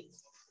 Breathe.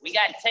 We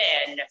got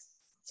 10.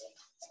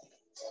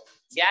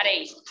 Got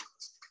 8.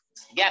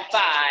 Got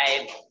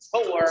 5,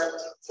 4,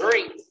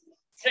 3,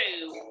 2,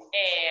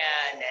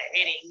 and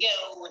hit it,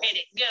 go, hit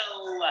it,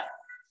 go.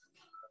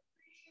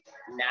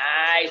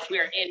 Nice.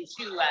 We're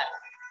into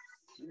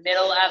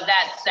middle of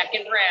that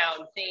second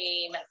round,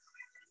 team.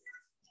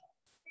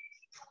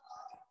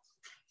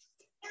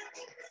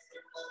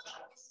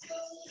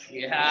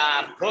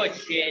 Yeah,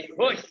 push it,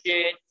 push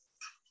it.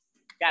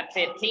 Got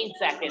 15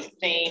 seconds,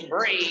 team.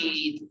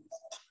 Breathe.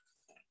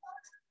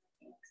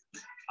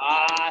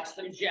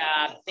 Awesome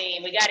job,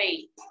 team. We got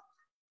 8.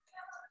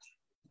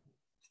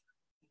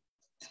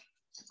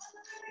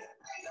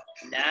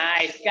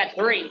 Nice. Got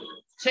 3,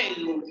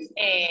 2,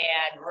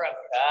 and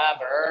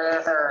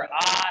recover.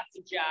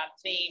 Awesome job,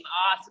 team.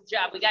 Awesome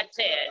job. We got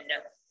 10.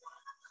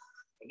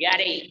 We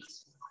got 8.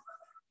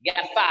 We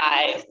got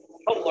 5,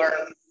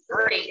 4,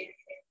 3,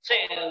 2,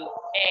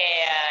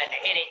 and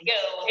hit it,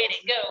 go, hit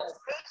it, go.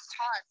 Who's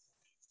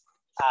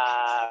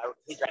Todd?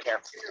 He's right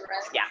there.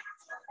 Yeah.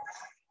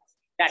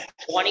 Got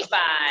 25.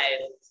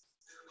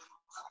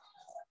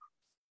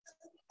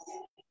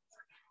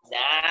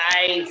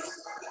 Nice.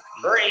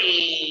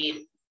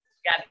 Breathe.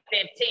 Got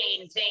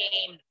 15,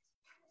 team.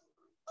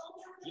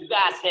 You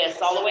got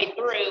this all the way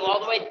through, all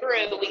the way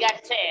through. We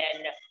got 10.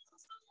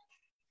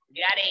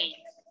 We got 8.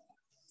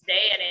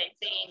 Stay in it,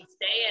 team.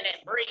 Stay in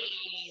it.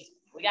 Breathe.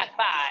 We got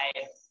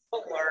 5.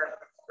 4,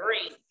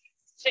 3,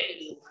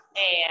 2,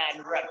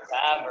 and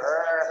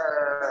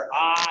recover.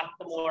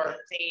 Awesome work,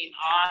 team.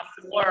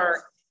 Awesome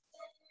work.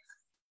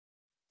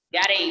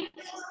 Got 8.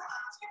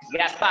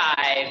 Got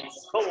 5,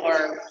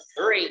 4,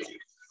 3, 2, and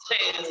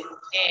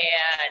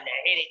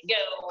hit it,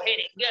 go, hit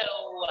it,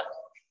 go.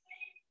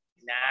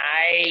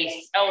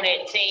 Nice. Own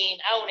it, team.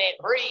 Own it.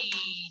 Breathe.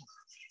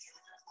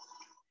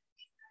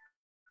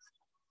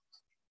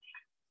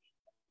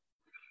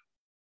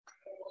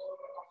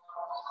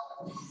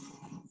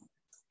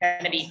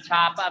 Going to be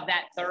top of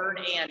that third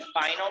and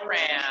final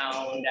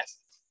round.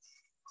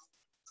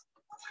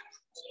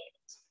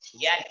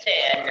 You got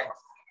 10.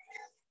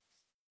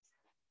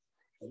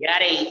 You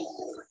got 8.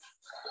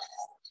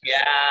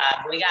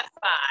 Yeah, we got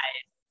 5,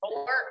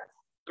 4,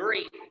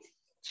 3,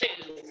 2,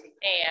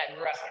 and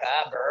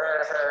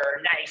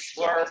recover. Nice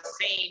work,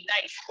 team.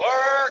 Nice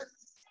work.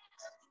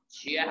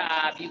 Good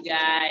job, you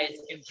guys.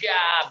 Good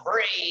job.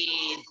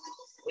 Breathe.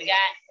 We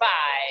got 5,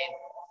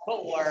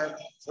 4,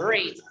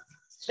 3,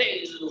 2,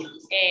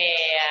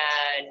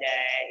 and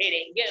hit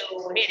it,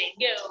 go, hit it,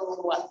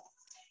 go.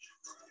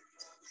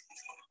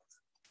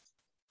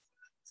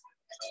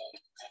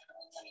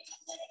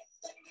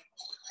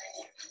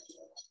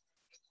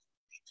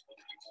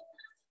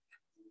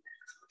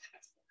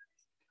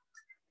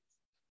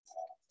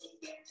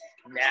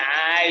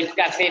 Nice,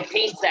 got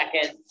 15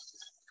 seconds.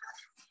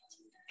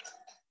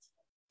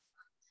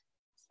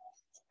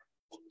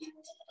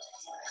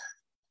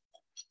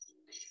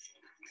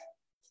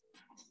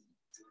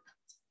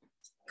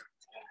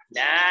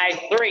 Nice,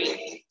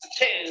 3,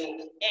 2,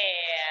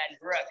 and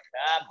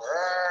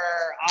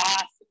recover.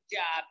 Awesome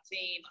job,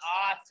 team,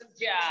 awesome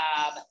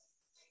job.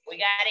 We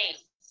got 8.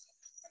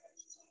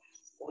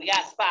 We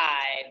got 5,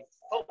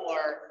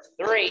 4,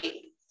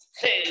 3,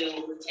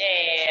 2,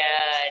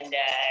 and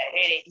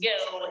hit it,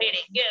 go, hit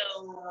it,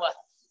 go.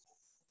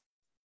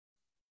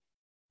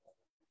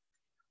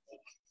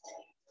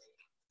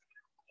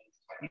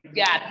 You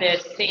got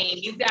this, team.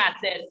 You got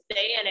this.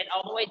 Stay in it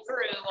all the way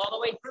through, all the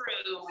way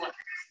through.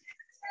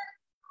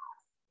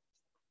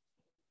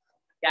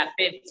 Got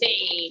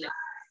 15.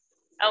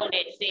 Own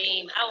it,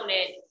 team. Own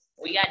it.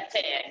 We got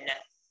 10.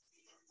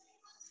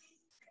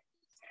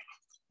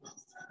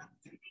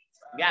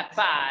 Got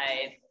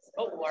 5,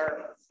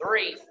 4,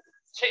 3, 2,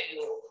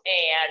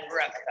 and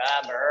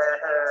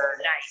recover.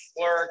 Nice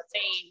work,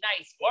 team.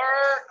 Nice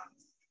work.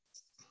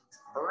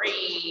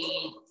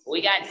 Breathe.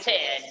 We got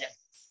 10.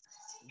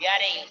 Got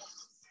 8.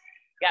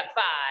 Got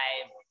 5,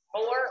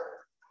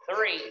 4,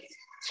 3,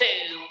 2,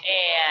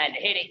 and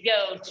hit it,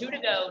 go. 2 to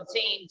go,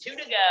 team. 2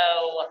 to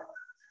go.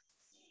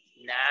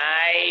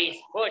 Nice.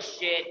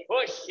 Push it,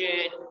 push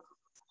it.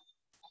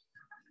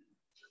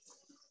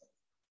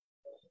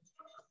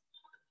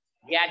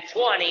 You got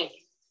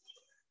 20.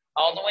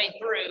 All the way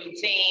through,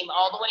 team.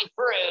 All the way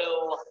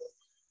through.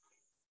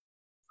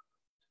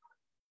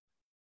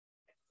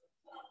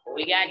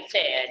 We got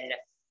 10.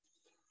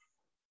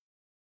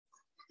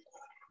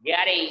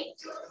 Got 8.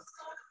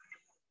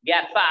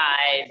 Got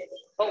 5,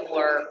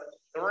 4,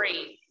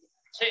 3,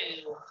 2,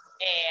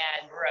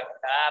 and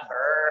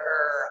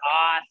recover.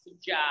 Awesome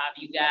job,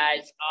 you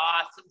guys.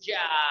 Awesome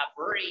job.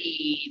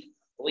 Breathe.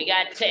 We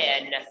got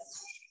 10.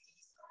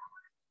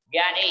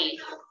 Got 8.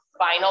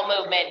 Final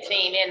movement,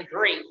 team, in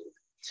 3,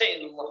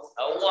 2,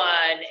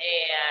 1,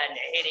 and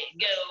hit it,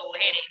 go,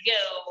 hit it,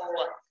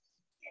 go.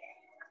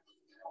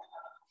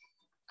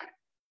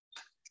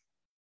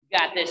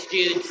 Got this,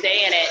 Jude.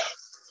 Stay in it.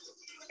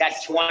 Got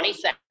 20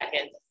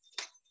 seconds.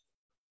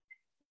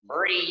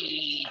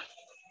 Breathe.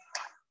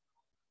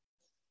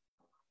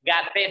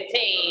 Got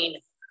 15.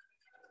 We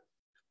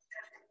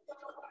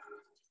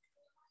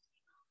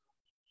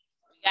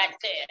got 10.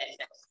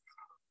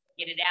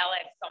 Get it,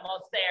 Alex.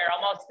 Almost there,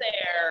 almost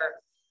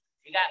there.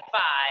 You got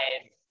 5,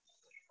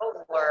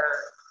 4,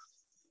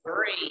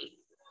 3,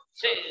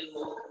 2,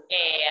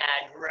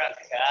 and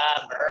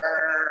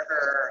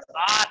recover.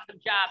 Awesome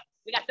job.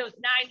 We got those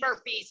 9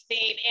 burpees,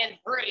 team, in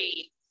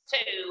 3, 2,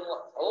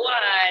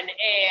 1,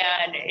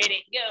 and hit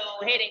it,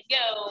 go, hit it,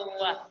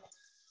 go.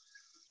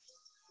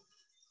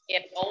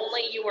 If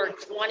only you were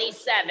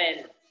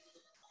 27.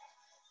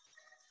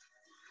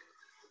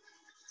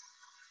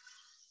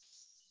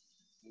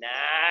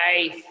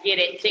 Nice. Get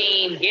it,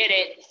 team. Get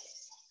it.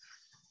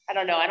 I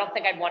don't know. I don't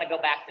think I'd want to go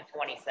back to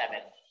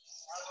 27.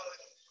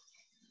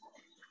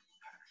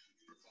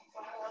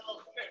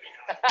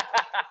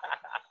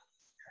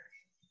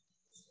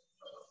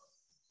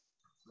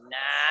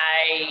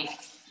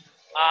 Nice.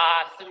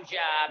 Awesome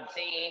job,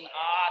 team.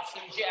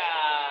 Awesome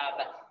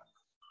job.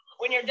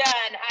 When you're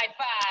done, high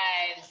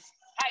fives,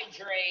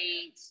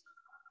 hydrate,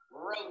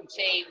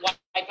 rotate,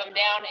 wipe them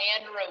down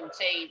and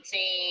rotate,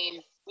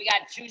 team. We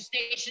got 2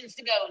 stations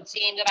to go,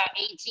 team. Got about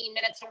 18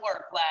 minutes of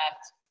work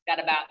left. Got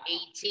about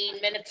 18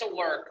 minutes of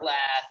work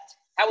left.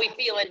 How we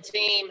feeling,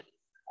 team?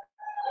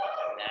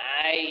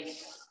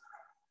 Nice.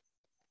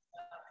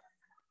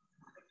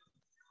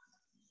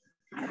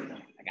 I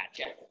got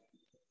you.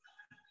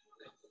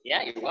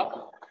 Yeah, you're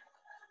welcome.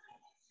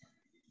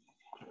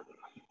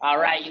 All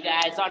right, you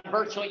guys, on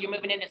virtual, you're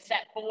moving into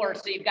set 4.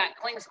 So you've got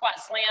cling, squat,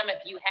 slam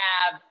if you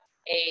have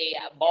a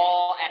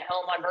ball at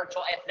home on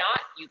virtual. If not,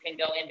 you can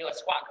go into a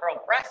squat,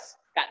 curl, press.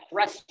 Got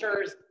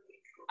thrusters,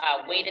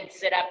 weighted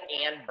sit-up,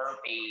 and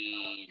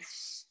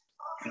burpees.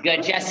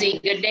 Good, Jesse?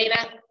 Good, Dana?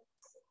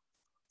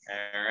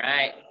 All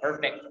right,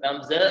 perfect.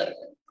 Thumbs up.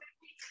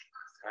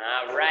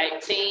 All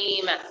right,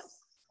 team.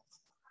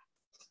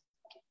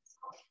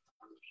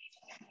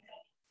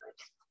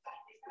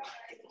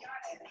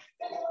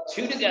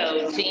 2 to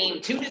go,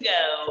 team. 2 to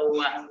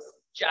go.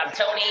 Job,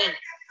 Tony.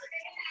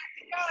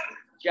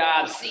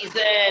 Job,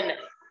 Season.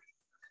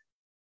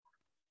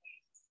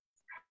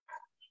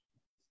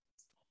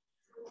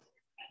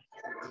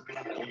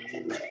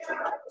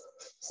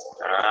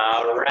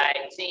 All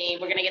right, team.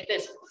 We're going to get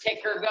this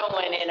ticker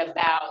going in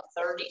about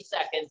 30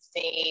 seconds,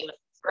 team.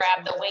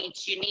 Grab the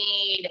weights you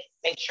need.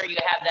 Make sure you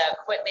have the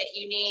equipment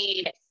you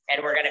need.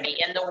 And we're going to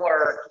be in the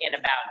work in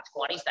about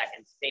 20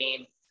 seconds,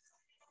 team.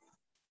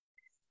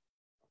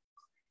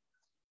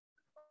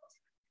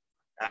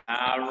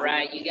 All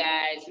right, you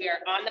guys, we are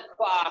on the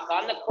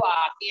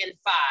clock in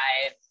 5,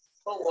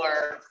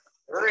 4,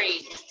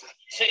 3,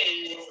 2,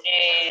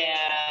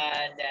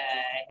 and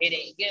hit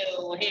it,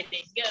 go,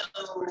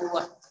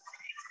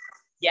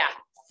 Yeah,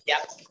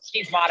 yep,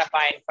 she's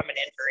modifying from an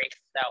injury,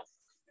 so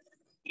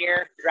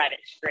here, drive it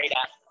straight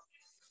up.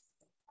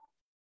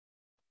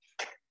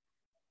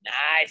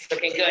 Nice,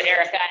 looking good,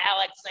 Erica,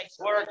 Alex, nice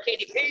work,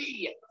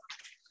 KDP.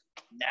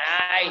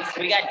 Nice,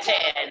 we got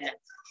 10.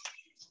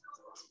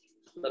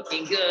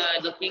 Looking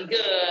good, looking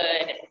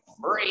good.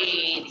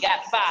 Breathe,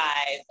 got 5,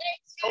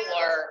 4,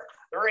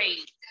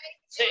 3,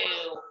 2,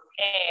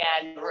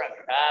 and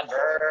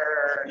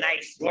recover.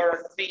 Nice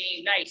work,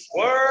 team, nice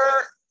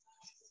work.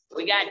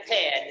 We got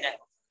 10.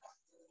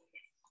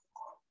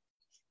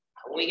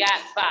 We got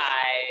 5,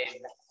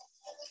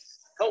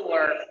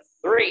 4,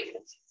 3,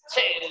 2,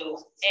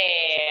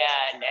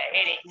 and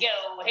hit it,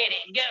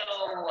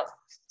 go.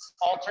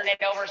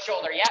 Alternate over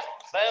shoulder, yep,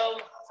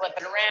 boom. Flip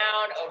it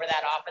around over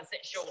that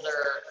opposite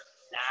shoulder.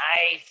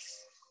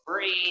 Nice.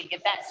 Breathe.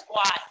 Get that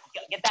squat.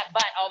 Get that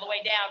butt all the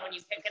way down when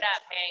you pick it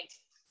up, Hank.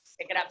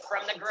 Pick it up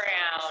from the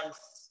ground.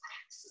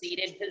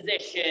 Seated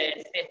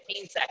position.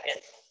 15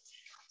 seconds.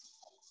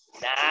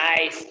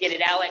 Nice. Get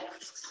it, Alex.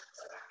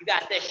 You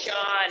got this,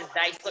 Shawn.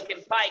 Nice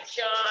looking pike,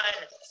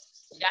 Shawn.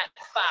 You got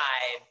 5,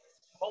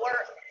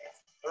 4,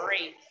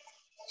 3,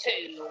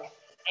 2,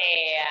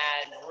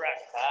 and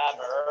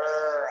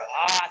recover.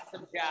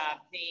 Awesome job,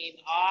 team.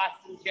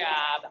 Awesome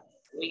job.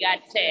 We got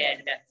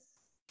 10.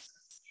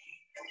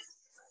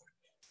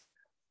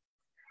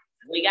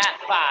 We got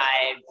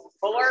 5,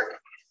 4,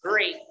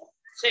 3,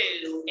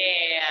 2,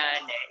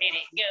 and hit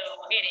it, go.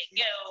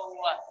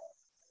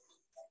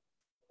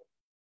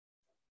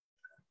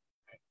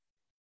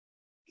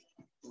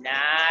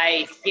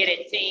 Nice. Get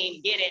it,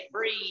 team. Get it.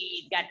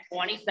 Breathe. Got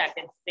 20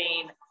 seconds,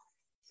 team.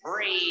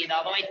 Breathe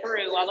all the way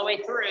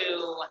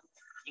through,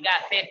 You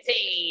got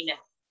 15.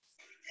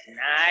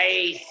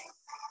 Nice.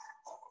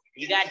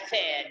 You got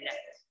 10.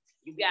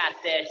 You got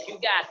this.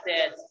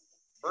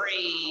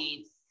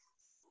 Breathe.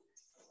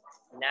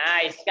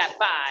 Nice. Got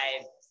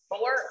 5,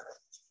 4,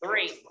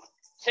 3,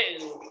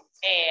 2,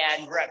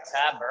 and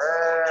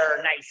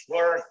recover. Nice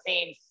work,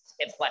 team.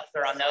 Hip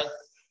flexor on those.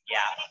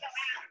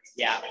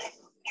 Yeah.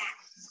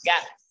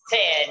 Got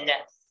 10.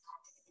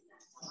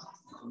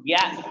 You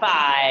got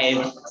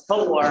 5,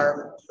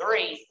 4,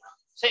 3,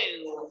 2,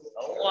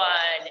 1,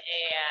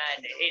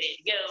 and hit it,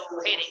 go.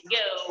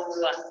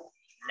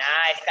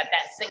 Nice, got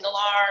that single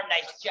arm.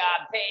 Nice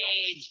job,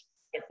 Paige.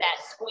 Get that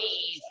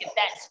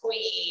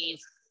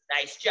squeeze.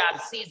 Nice job,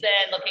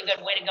 Season. Looking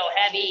good, way to go,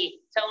 heavy.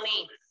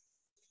 Tony,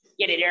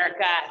 get it, Erica.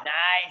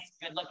 Nice,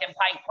 good looking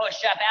pike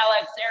push up,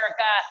 Alex,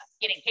 Erica.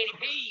 Get it,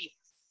 KDP.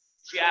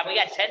 Job, we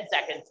got 10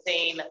 seconds,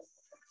 team.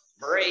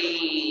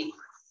 Breathe.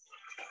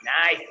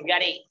 Nice, we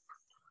got 8.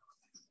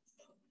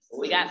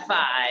 We got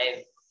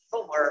 5,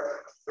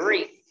 4,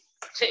 3,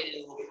 2,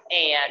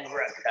 and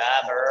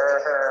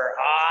recover.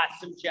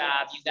 Awesome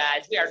job, you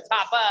guys. We are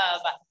top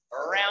of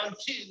round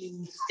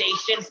 2,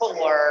 station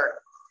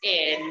 4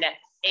 in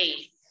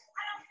 8.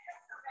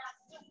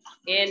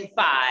 In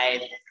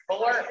 5,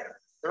 4,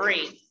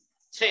 3,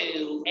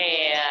 2,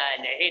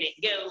 and hit it,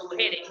 go.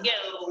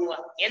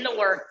 In the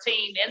work,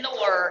 team, in the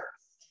work.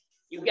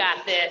 You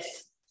got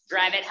this.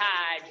 Drive it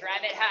high.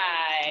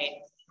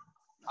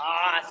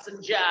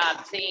 Awesome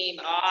job, team.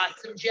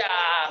 Awesome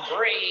job.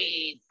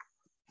 Breathe.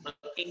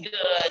 Looking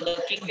good.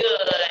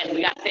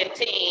 We got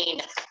 15.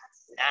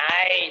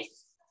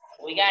 Nice.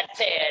 We got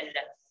 10.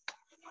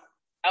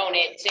 Own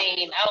it,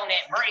 team. Own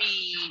it.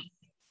 Breathe.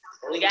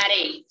 We got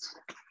 8.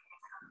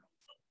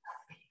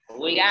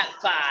 We got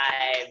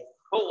 5,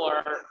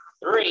 4,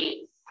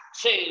 3,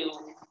 2,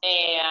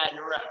 and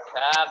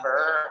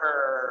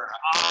recover.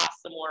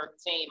 Awesome work,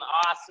 team.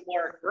 Awesome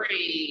work.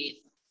 Breathe.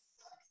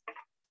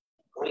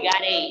 We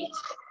got 8.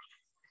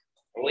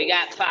 We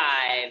got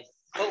 5,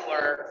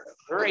 4,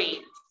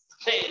 3,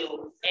 2,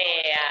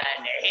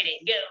 and hit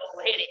it, go.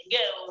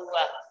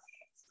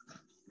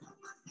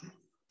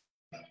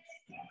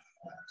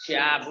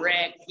 Job,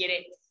 Rick. Get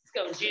it. Let's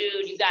go,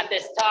 Jude. You got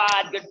this,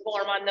 Todd. Good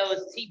form on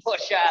those T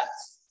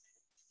push-ups.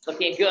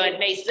 Looking good,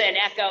 Mason.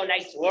 Echo,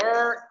 nice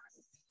work.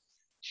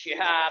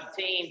 Job,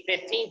 team.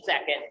 15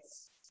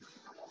 seconds.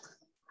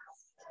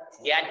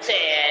 You got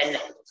 10.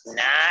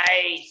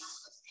 Nice.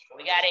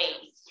 We got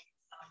 8.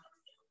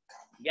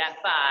 You got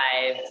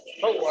 5,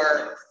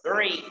 4,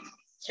 3,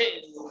 2,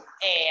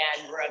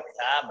 and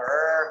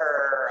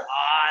recover.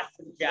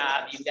 Awesome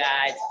job, you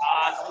guys.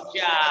 Awesome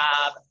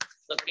job.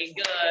 Looking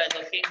good,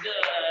 looking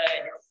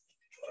good.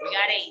 We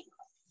got 8.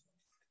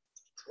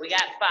 We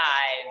got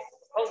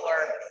 5,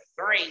 4,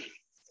 3,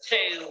 2,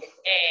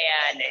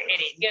 and hit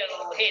it,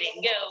 go, hit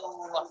it,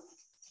 go.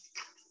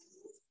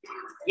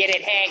 Get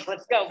it, Hank.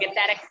 Let's go. Get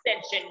that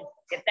extension.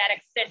 Get that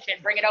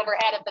extension. Bring it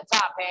overhead at the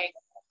top, Hank.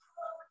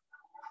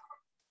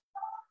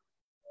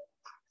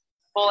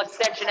 Full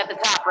extension at the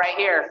top right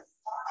here.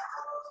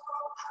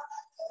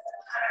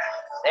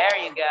 There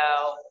you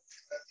go.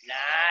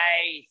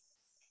 Nice.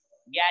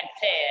 You got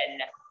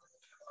 10.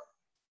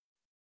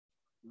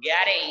 You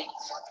got 8.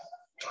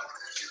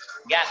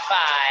 You got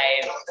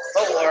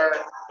 5,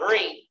 4,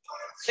 3,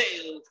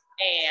 2,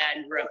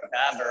 and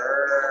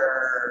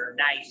recover.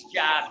 Nice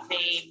job,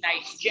 team.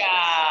 Nice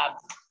job.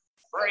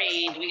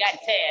 Breathe. We got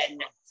 10.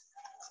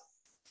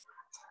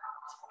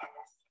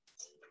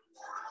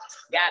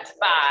 Got 5,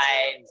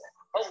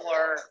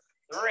 4,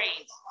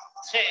 3,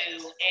 2,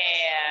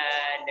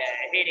 and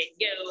hit it,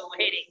 go,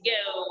 hit it,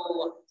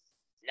 go.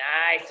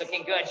 Nice,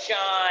 looking good,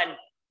 Shawn.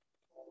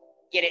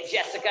 Get it,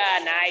 Jessica.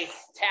 Nice,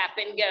 tap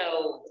and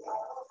go.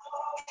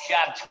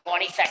 Job,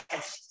 20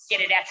 seconds.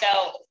 Get it,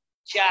 Echo.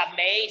 Job,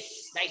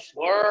 Mace. Nice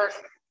work.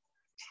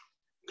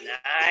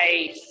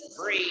 Nice,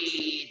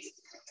 breathe.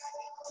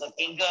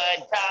 Looking good,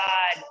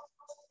 Todd.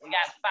 We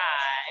got 5,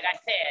 I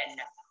got 10.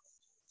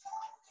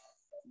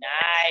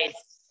 Nice.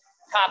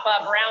 Top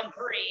of round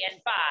 3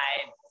 and 5,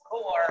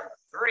 4,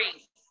 3,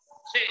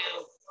 2,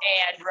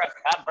 and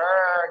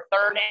recover.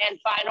 Third and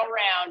final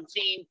round,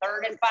 team.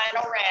 Third and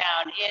final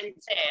round in 10.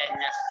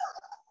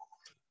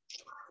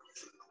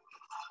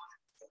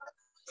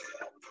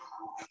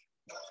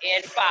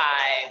 In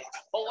 5,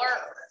 4,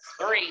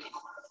 3,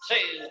 2,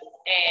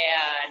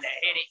 and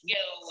hit it,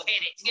 go,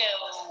 hit it, go.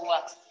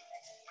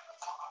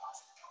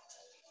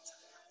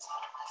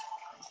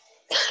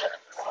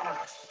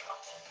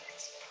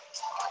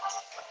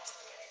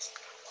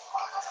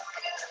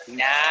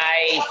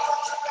 Nice.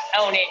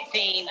 Own it,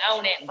 team.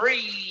 Own it.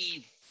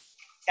 Breathe.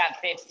 Got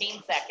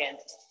 15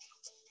 seconds.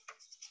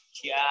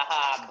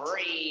 Job.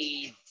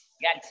 Breathe.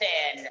 Got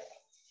 10.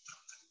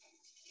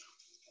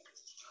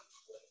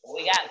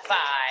 We got 5,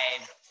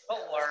 4,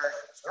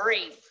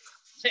 3,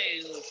 2,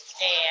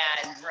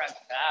 and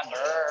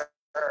recover.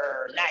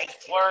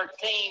 Nice work,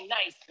 team.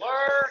 Nice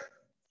work.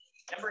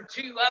 Number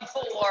 2 of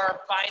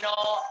 4.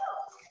 Final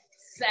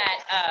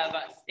set of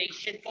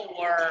station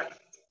 4.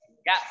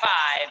 Got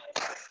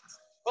 5,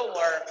 4,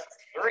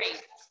 3,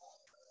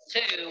 2,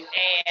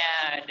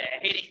 and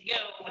hit it,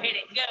 go, hit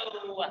it,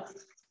 go.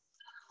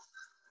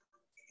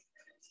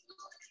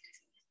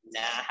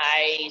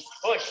 Nice.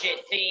 Push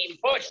it, team.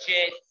 Push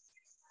it.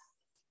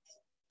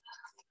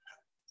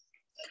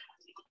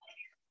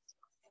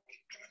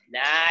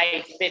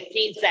 Nice.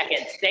 15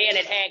 seconds. Stay in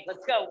it, Hank.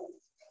 Let's go.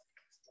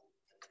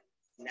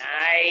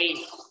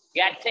 Nice.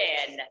 Got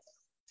 10.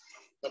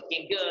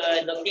 Looking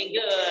good. Looking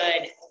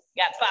good.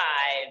 Got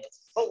 5,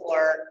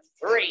 4,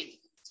 3,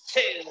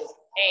 2,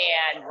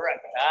 and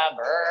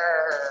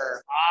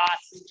recover.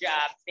 Awesome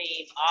job,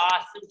 team.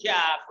 Awesome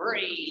job.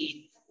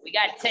 Breathe. We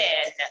got 10.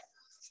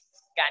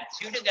 Got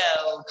 2 to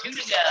go. 2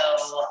 to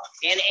go.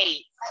 In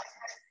 8.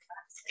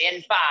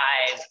 In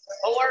 5,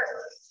 4,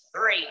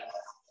 3,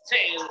 2,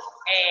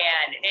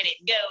 and hit it,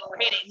 go.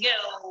 Hit it,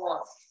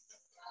 go.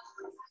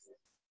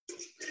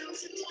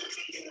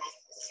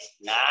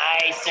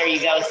 Nice. There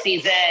you go,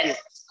 Season.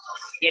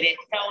 Get it,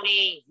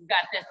 Tony. You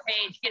got this,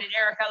 Paige. Get it,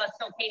 Erica. Let's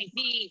go, Katie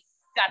P.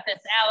 Got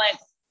this,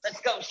 Alex. Let's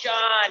go,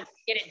 Shawn.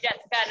 Get it,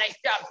 Jessica. Nice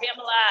job,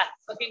 Pamela.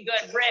 Looking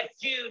good, Rick.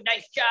 Jude.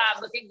 Nice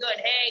job. Looking good,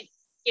 Hank.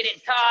 Get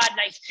it, Todd.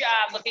 Nice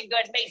job. Looking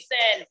good,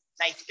 Mason.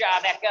 Nice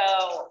job,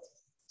 Echo.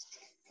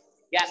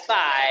 Got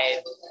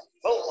 5,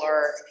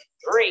 4,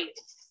 3,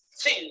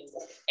 2,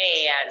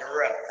 and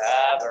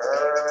recover.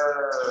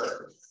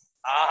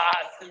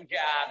 Awesome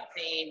job,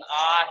 team.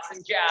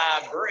 Awesome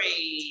job.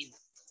 Breathe.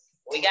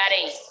 We got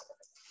 8.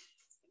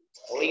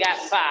 We got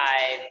 5,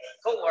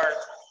 4,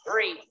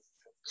 3,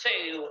 2,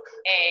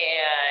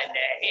 and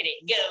hit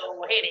it,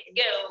 go, hit it,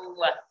 go.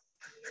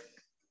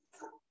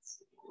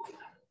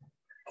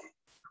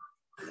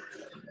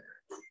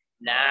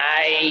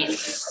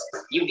 Nice.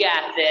 You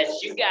got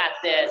this. You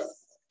got this.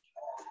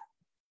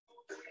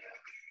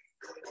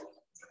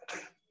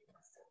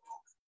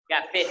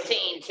 Got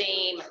 15,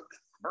 team.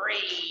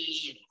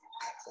 Breathe.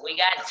 We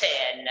got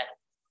 10.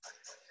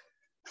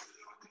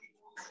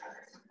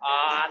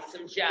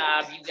 Awesome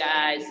job, you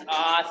guys.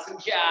 Awesome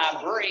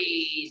job.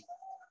 Breathe.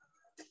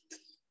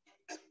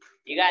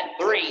 You got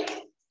 3,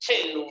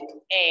 2,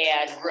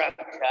 and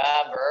recover.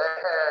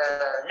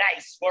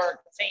 Nice work,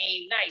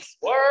 team. Nice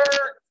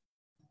work.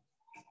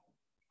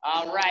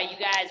 All right, you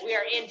guys, we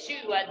are into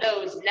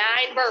those 9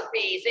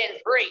 burpees in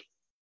 3,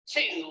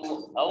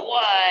 2,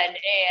 1, and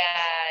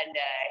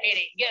hit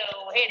it,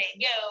 go, hit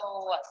it,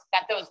 go.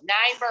 Got those 9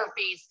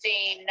 burpees,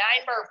 team, 9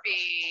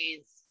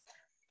 burpees.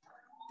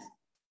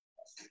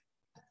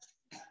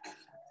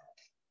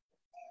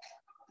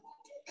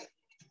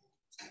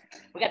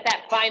 We got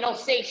that final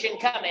station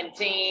coming,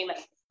 team.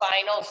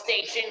 Final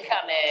station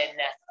coming.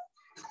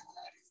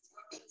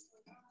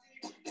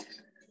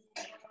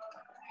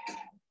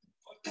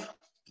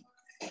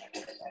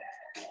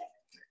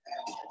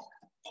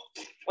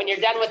 When you're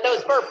done with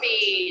those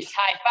burpees,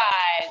 high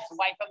fives,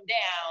 wipe them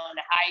down,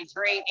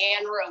 hydrate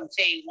and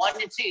rotate. 1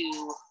 to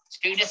 2,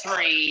 2 to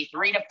 3,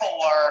 3 to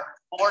 4,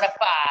 4 to 5,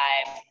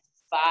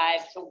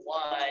 5 to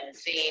 1,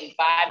 team,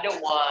 5 to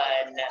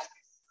 1.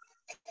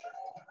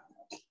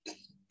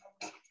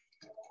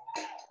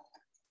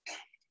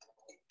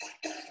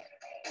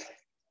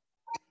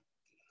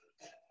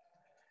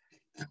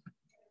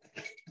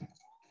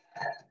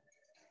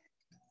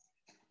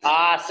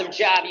 Awesome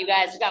job, you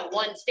guys. Got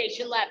 1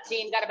 station left,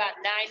 team. Got about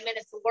 9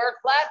 minutes of work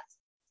left.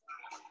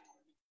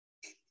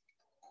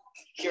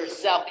 Get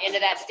yourself into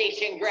that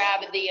station,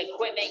 grab the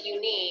equipment you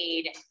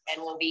need,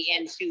 and we'll be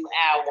into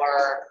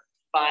our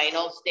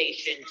final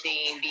station,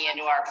 team. Be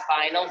into our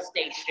final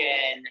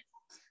station.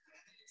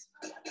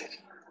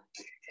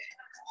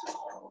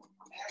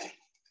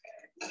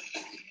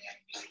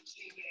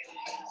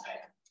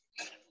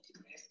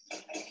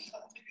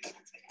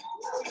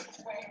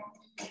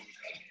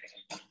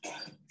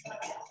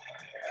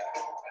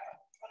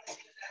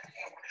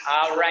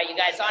 All right, you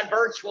guys, on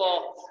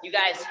virtual, you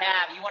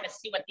want to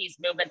see what these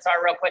movements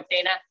are real quick,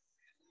 Dana?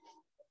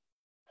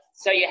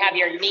 So you have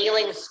your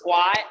kneeling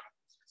squat.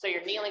 So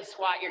your kneeling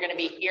squat, you're going to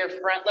be here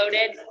front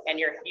loaded, and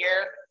you're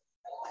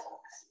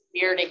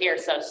here to here.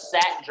 So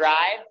set,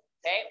 drive,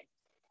 okay?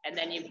 And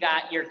then you've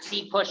got your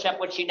T push-up,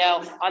 which you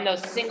know, on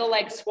those single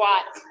leg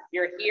squats,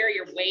 you're here,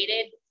 you're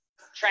weighted.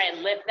 Try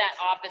and lift that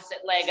opposite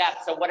leg up.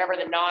 So whatever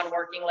the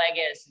non-working leg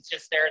is, it's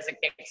just there as a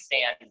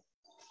kickstand.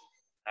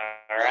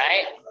 All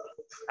right.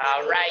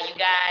 All right, you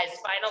guys,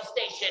 final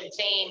station,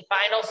 team,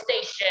 final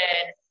station.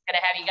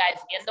 Gonna have you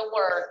guys in the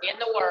work,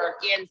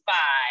 in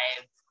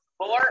 5,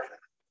 4,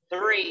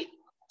 3,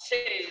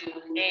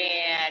 2,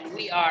 and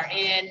we are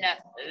in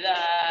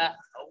the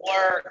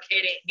work.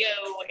 Hit it,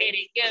 go, hit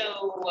it,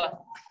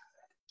 go.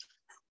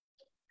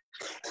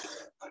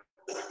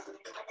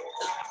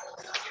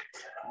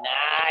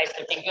 Nice,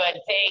 looking good,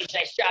 Paige.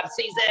 Nice job,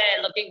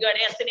 Season. Looking good,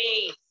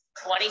 Anthony.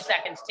 20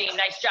 seconds, team.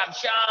 Nice job,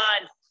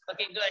 Sean.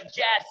 Looking good,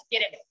 Jess.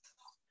 Get it.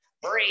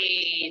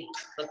 Breathe.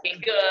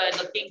 Looking good,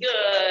 looking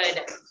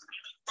good.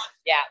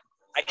 Yeah,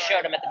 I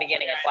showed them at the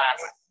beginning of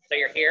class. So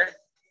you're here,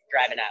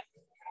 driving up.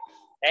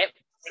 Okay.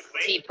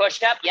 T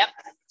push up. Yep.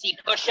 T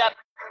push up.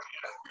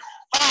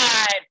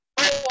 5,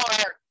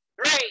 4,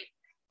 3,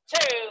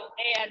 2,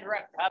 and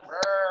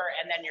recover.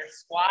 And then your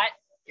squat.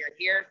 You're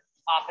here.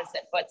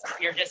 Opposite foot.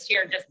 You're just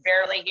here, just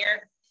barely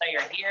here. So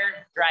you're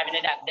here, driving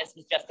it up. This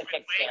is just a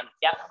kickstand.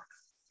 Yep.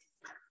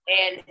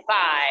 And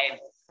 5,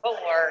 4,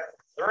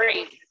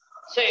 3,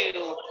 2,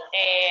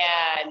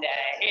 and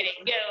hit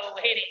it, go,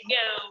 hit it,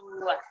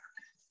 go.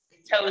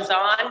 Toes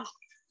on.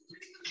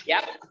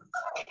 Yep.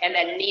 And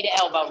then knee to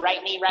elbow.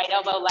 Right knee, right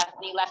elbow, left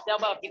knee, left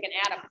elbow. If you can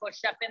add a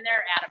push-up in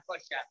there, add a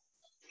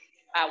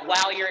push-up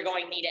while you're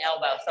going knee to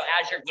elbow. So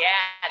as you're,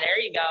 yeah, there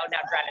you go.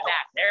 Now drive it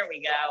back. There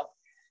we go.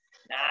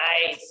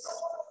 Nice.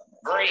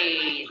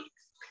 Breathe.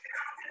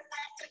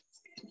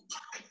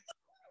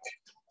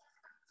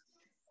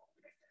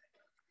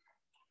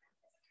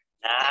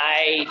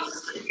 Nice.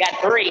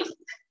 Got 3,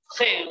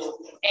 2,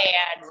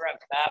 and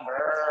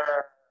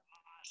recover.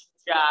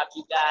 Awesome job,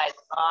 you guys.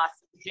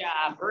 Awesome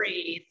job.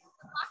 Breathe.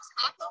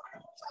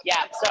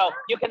 Yeah, so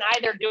you can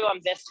either do them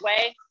this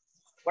way,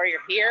 where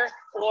you're here,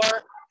 or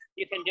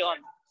you can do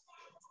them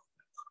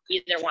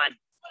either one.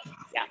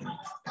 Yeah.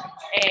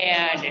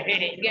 And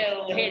hit it,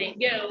 go, hit it,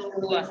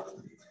 go.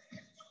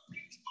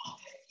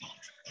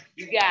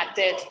 You got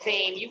this,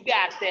 team. You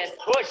got this.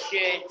 Push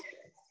it.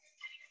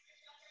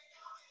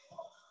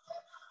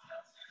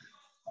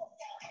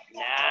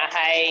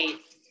 Nice.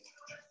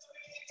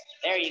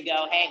 There you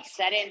go, Hank.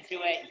 Set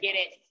into it. Get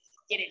it.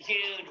 Get it,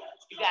 Jude.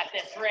 You got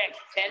this, Rick.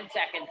 10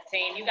 seconds,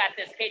 team. You got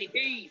this,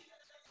 KDP.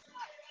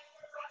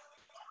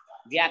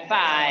 You got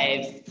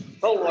 5,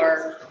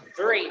 4,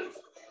 3,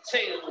 2,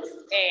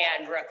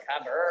 and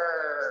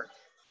recover.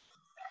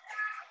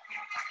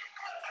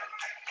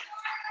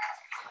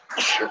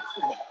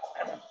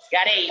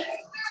 Got 8.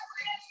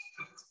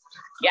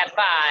 You got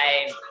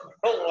 5,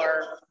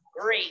 4,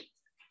 3,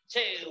 2,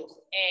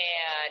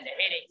 and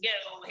hit it, go,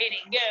 hit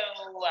it,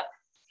 go.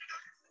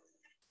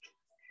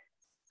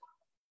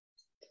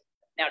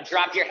 Now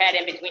drop your head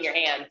in between your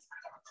hands.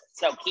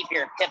 So keep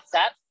your hips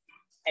up,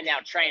 and now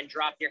try and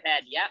drop your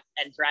head, yep,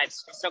 and drive,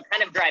 so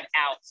kind of drive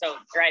out. So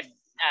drive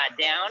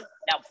down,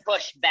 now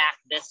push back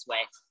this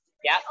way,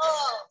 yep.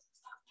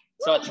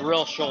 So it's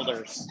real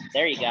shoulders.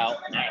 There you go,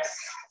 nice.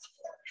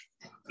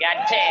 You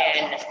got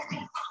 10.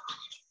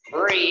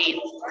 breathe.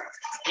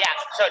 Yeah,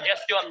 so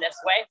just do them this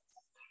way.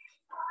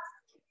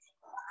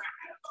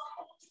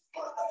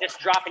 Just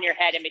dropping your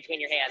head in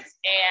between your hands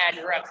and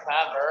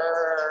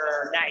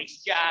recover.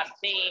 Nice job,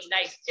 team.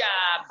 Nice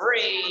job.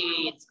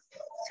 Breathe.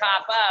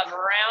 Top of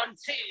round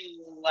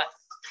 2.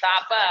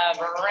 Top of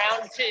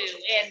round 2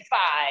 in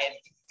 5,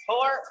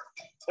 4,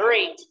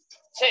 3,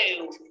 2,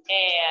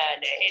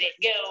 and hit it,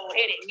 go,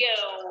 hit it,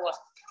 go.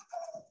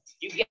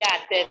 You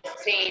got this,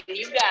 team.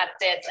 You got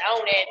this.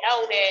 Own it,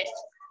 own it.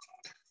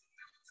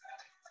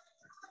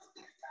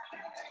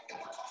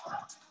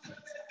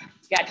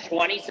 Got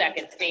 20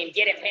 seconds, team.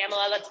 Get it,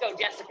 Pamela. Let's go,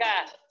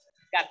 Jessica.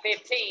 Got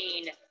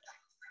 15.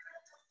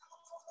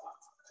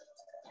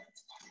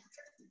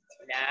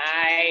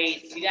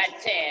 Nice. You got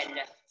 10.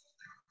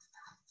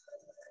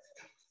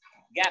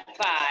 Got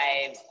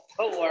 5,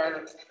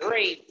 4,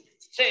 3,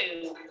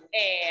 2,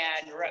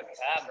 and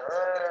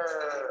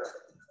recover.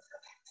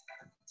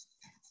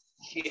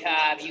 Good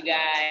job, you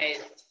guys.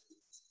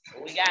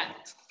 We got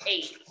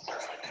 8.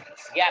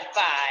 We got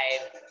 5,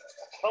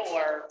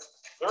 4,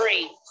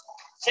 3,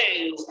 2,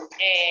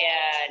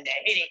 and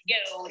hit it,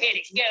 go, hit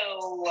it,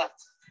 go.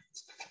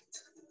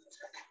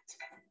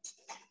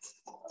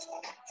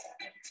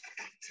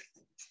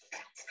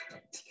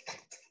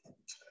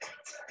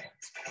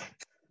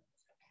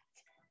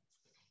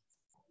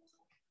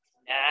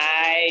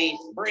 Nice,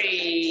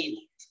 breathe.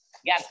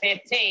 Got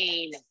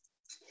 15.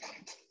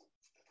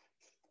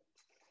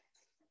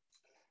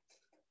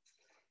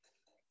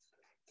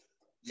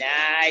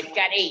 Nice,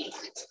 got 8.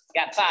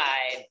 Got 5,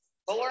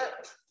 4,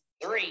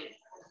 3,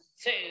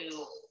 2,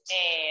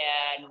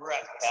 and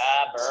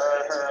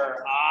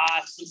recover.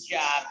 Awesome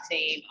job,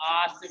 team.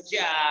 Awesome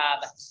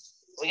job.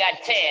 We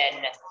got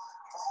 10.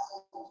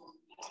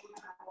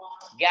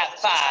 Got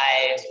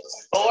 5,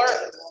 4,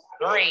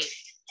 3,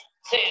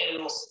 2,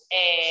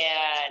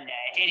 and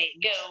hit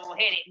it, go,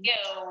 hit it,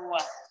 go.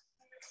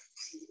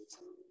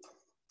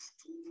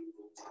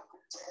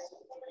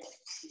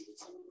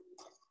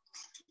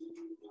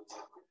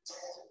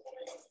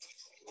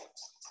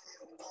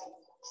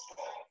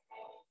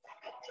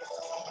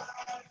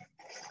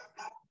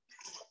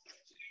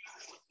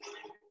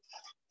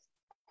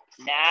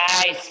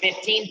 Nice,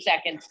 15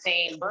 seconds,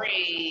 team.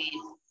 Breathe.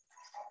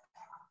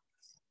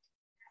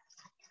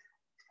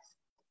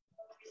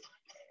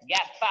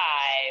 Got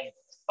 5,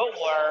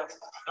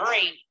 4,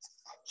 3,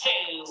 2,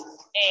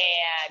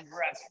 and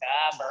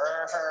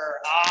recover.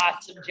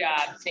 Awesome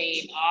job,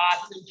 team.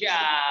 Awesome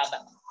job.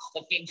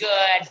 Looking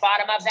good.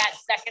 Bottom of that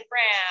second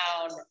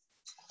round.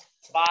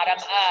 Bottom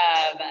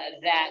of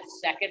that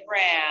second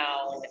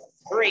round.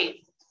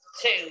 3,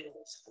 2,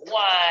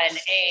 1,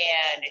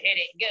 and hit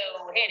it,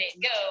 go, hit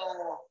it,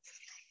 go.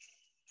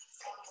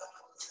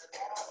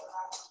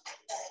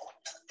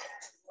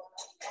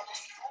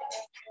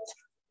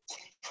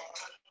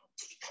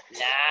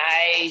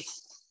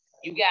 Nice.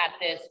 You got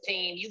this,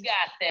 team. You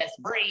got this.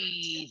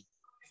 Breathe.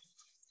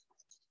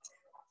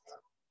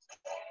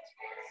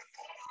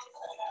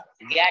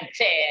 You got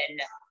 10.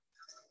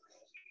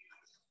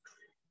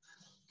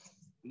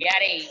 You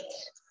got 8.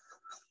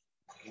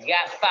 You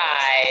got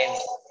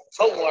 5,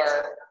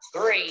 4,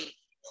 3,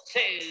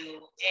 2,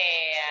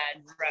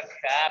 and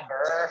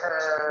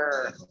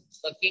recover.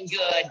 Looking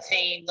good,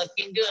 team.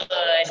 Looking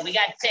good. We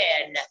got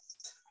 10.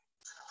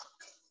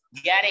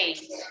 You got 8.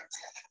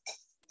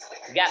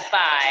 You got 5,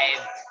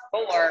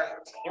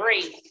 4,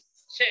 3, 2,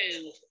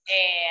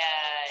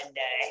 and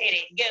hit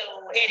it, go,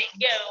 hit it,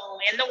 go.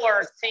 In the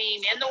work,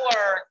 team. In the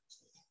work.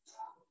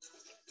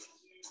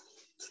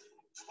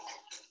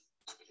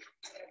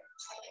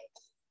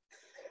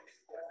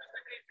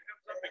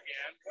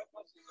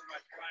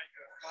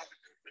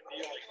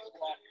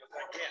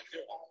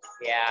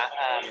 Yeah,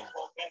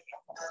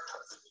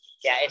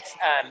 yeah, it's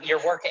your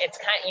work. It's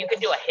kind. You can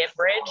do a hip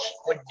bridge.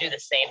 Would do the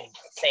same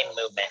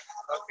movement.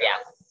 Yeah,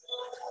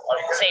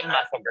 same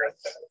muscle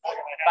groups.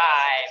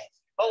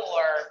 5,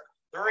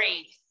 4,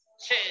 3,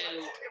 2,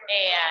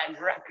 and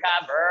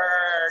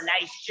recover.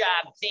 Nice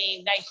job,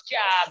 team. Nice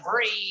job.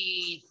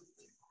 Breathe.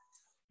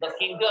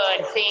 Looking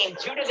good, team.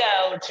 2 to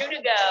go. 2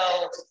 to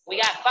go.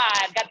 We got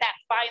 5. Got that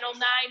final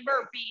 9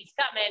 burpees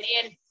coming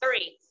in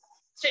 3,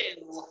 2,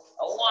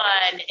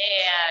 1,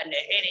 and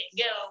hit it,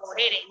 go,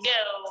 hit it,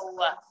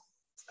 go.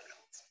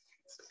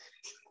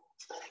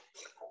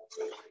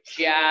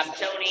 Job,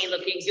 Tony,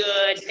 looking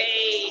good.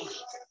 Paige,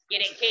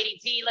 get it, Katie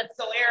P. Let's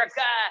go,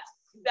 Erica.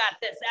 You got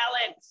this,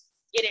 Alex.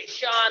 Get it,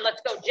 Shawn.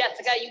 Let's go,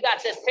 Jessica. You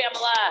got this,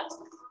 Pamela.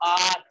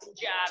 Awesome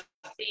job,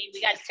 team.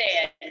 We got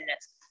 10.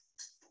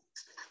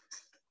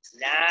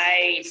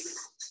 Nice.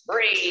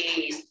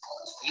 Breathe.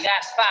 You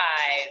got 5,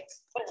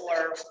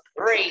 4,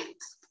 3,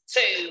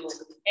 2,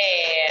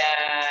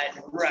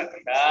 and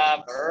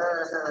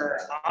recover.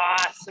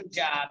 Awesome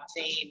job,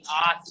 team.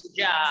 Awesome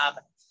job.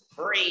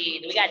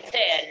 Breathe. We got 10.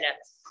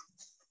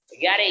 We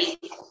got 8.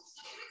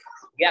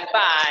 We got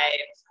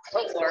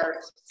 5,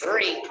 4,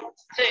 3, 2,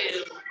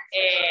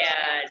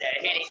 and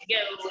hit it,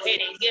 go,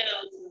 hit it,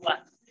 go.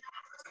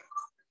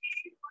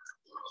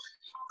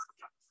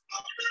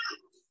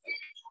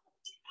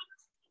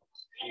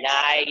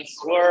 Nice.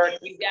 work,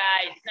 you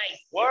guys.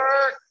 Nice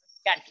work.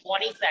 Got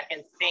 20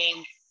 seconds,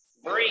 team.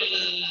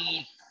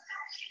 Breathe.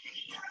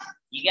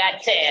 You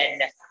got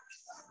 10.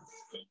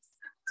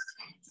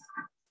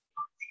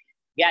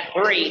 You got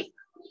 3.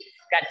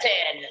 Got 10.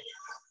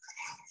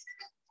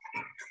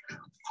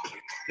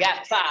 You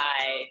got 5,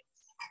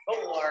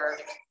 4,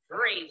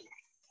 3,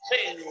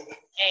 2,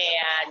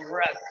 and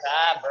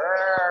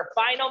recover.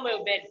 Final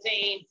movement,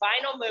 team.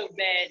 Final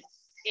movement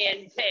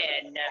in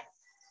 10.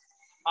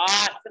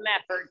 Awesome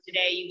effort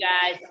today, you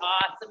guys.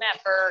 Awesome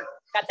effort.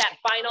 Got that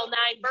final 9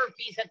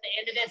 burpees at the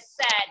end of this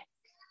set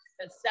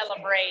to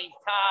celebrate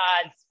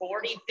Todd's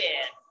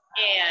 45th.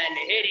 And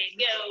hit it,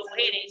 go,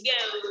 hit it,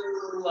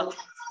 go.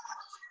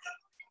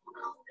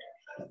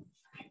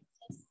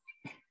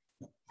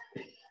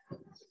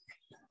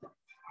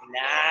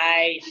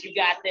 Nice. You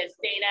got this,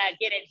 Dana.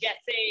 Get it,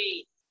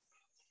 Jesse.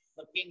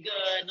 Looking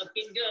good,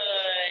 looking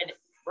good.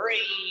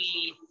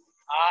 Breathe.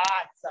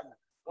 Awesome.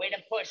 Way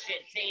to push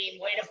it, team.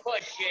 Way to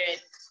push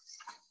it.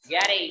 You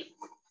got 8.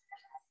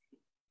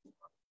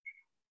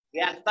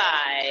 You got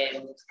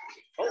 5,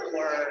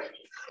 4,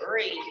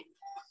 3,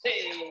 2,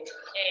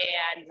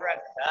 and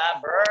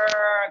recover.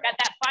 Got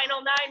that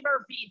final 9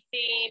 burpees,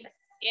 team,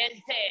 in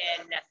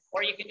 10.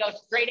 Or you can go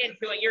straight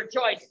into it. Your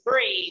choice.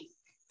 3,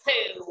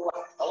 2,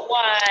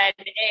 1,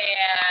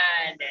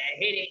 and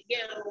hit it,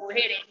 go,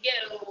 hit it,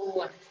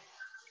 go.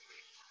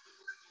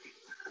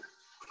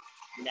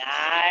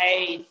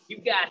 Nice. You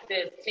got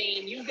this,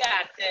 team. You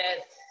got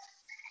this.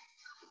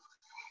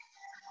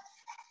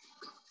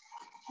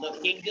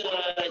 Looking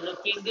good,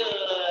 looking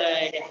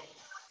good.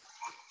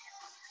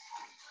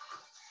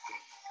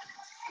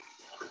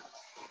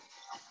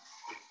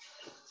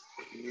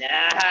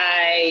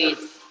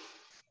 Nice.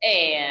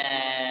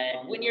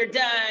 And when you're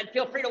done,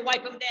 feel free to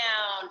wipe them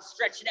down,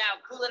 stretch it out,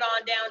 cool it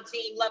on down,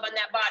 team. Love on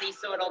that body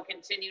so it'll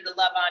continue to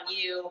love on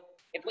you.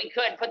 If we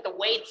could, put the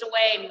weights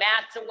away,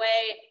 mats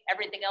away,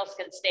 everything else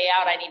can stay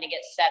out. I need to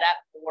get set up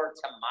for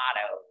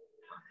tomorrow.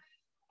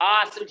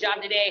 Awesome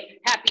job today.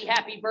 Happy,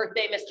 happy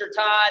birthday, Mr.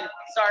 Todd.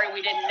 Sorry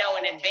we didn't know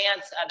in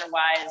advance.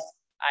 Otherwise,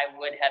 I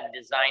would have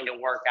designed a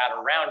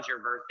workout around your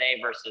birthday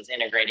versus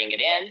integrating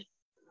it in.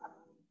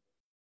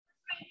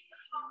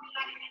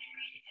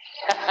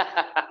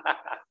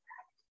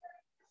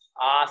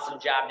 Awesome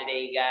job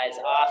today, you guys.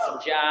 Awesome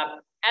job.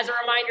 As a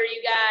reminder,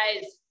 you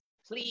guys,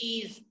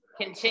 please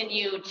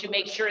continue to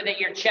make sure that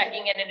you're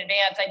checking in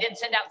advance. I did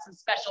send out some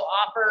special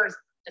offers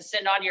to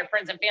send on to your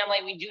friends and family.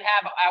 We do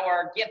have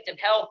our gift of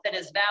health that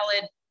is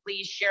valid.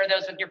 Please share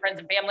those with your friends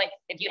and family.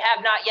 If you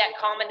have not yet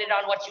commented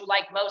on what you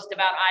like most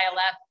about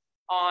ILF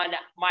on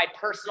my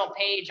personal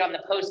page on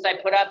the post I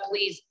put up,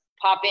 please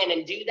pop in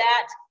and do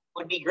that.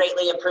 Would be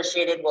greatly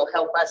appreciated. Will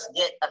help us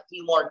get a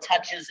few more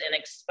touches and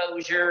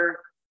exposure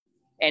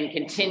and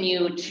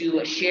continue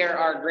to share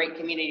our great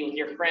community with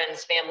your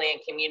friends, family,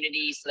 and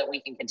community so that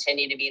we can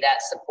continue to be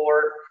that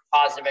support,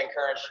 positive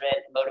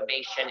encouragement,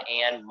 motivation,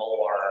 and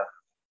more.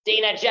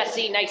 Dana,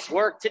 Jesse, nice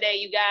work today,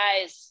 you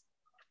guys.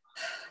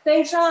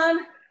 Thanks, Shawn.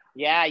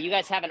 Yeah, you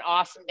guys have an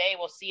awesome day.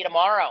 We'll see you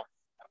tomorrow.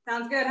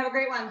 Sounds good. Have a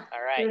great one.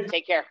 All right.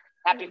 Take care.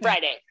 Happy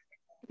Friday.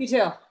 You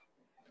too.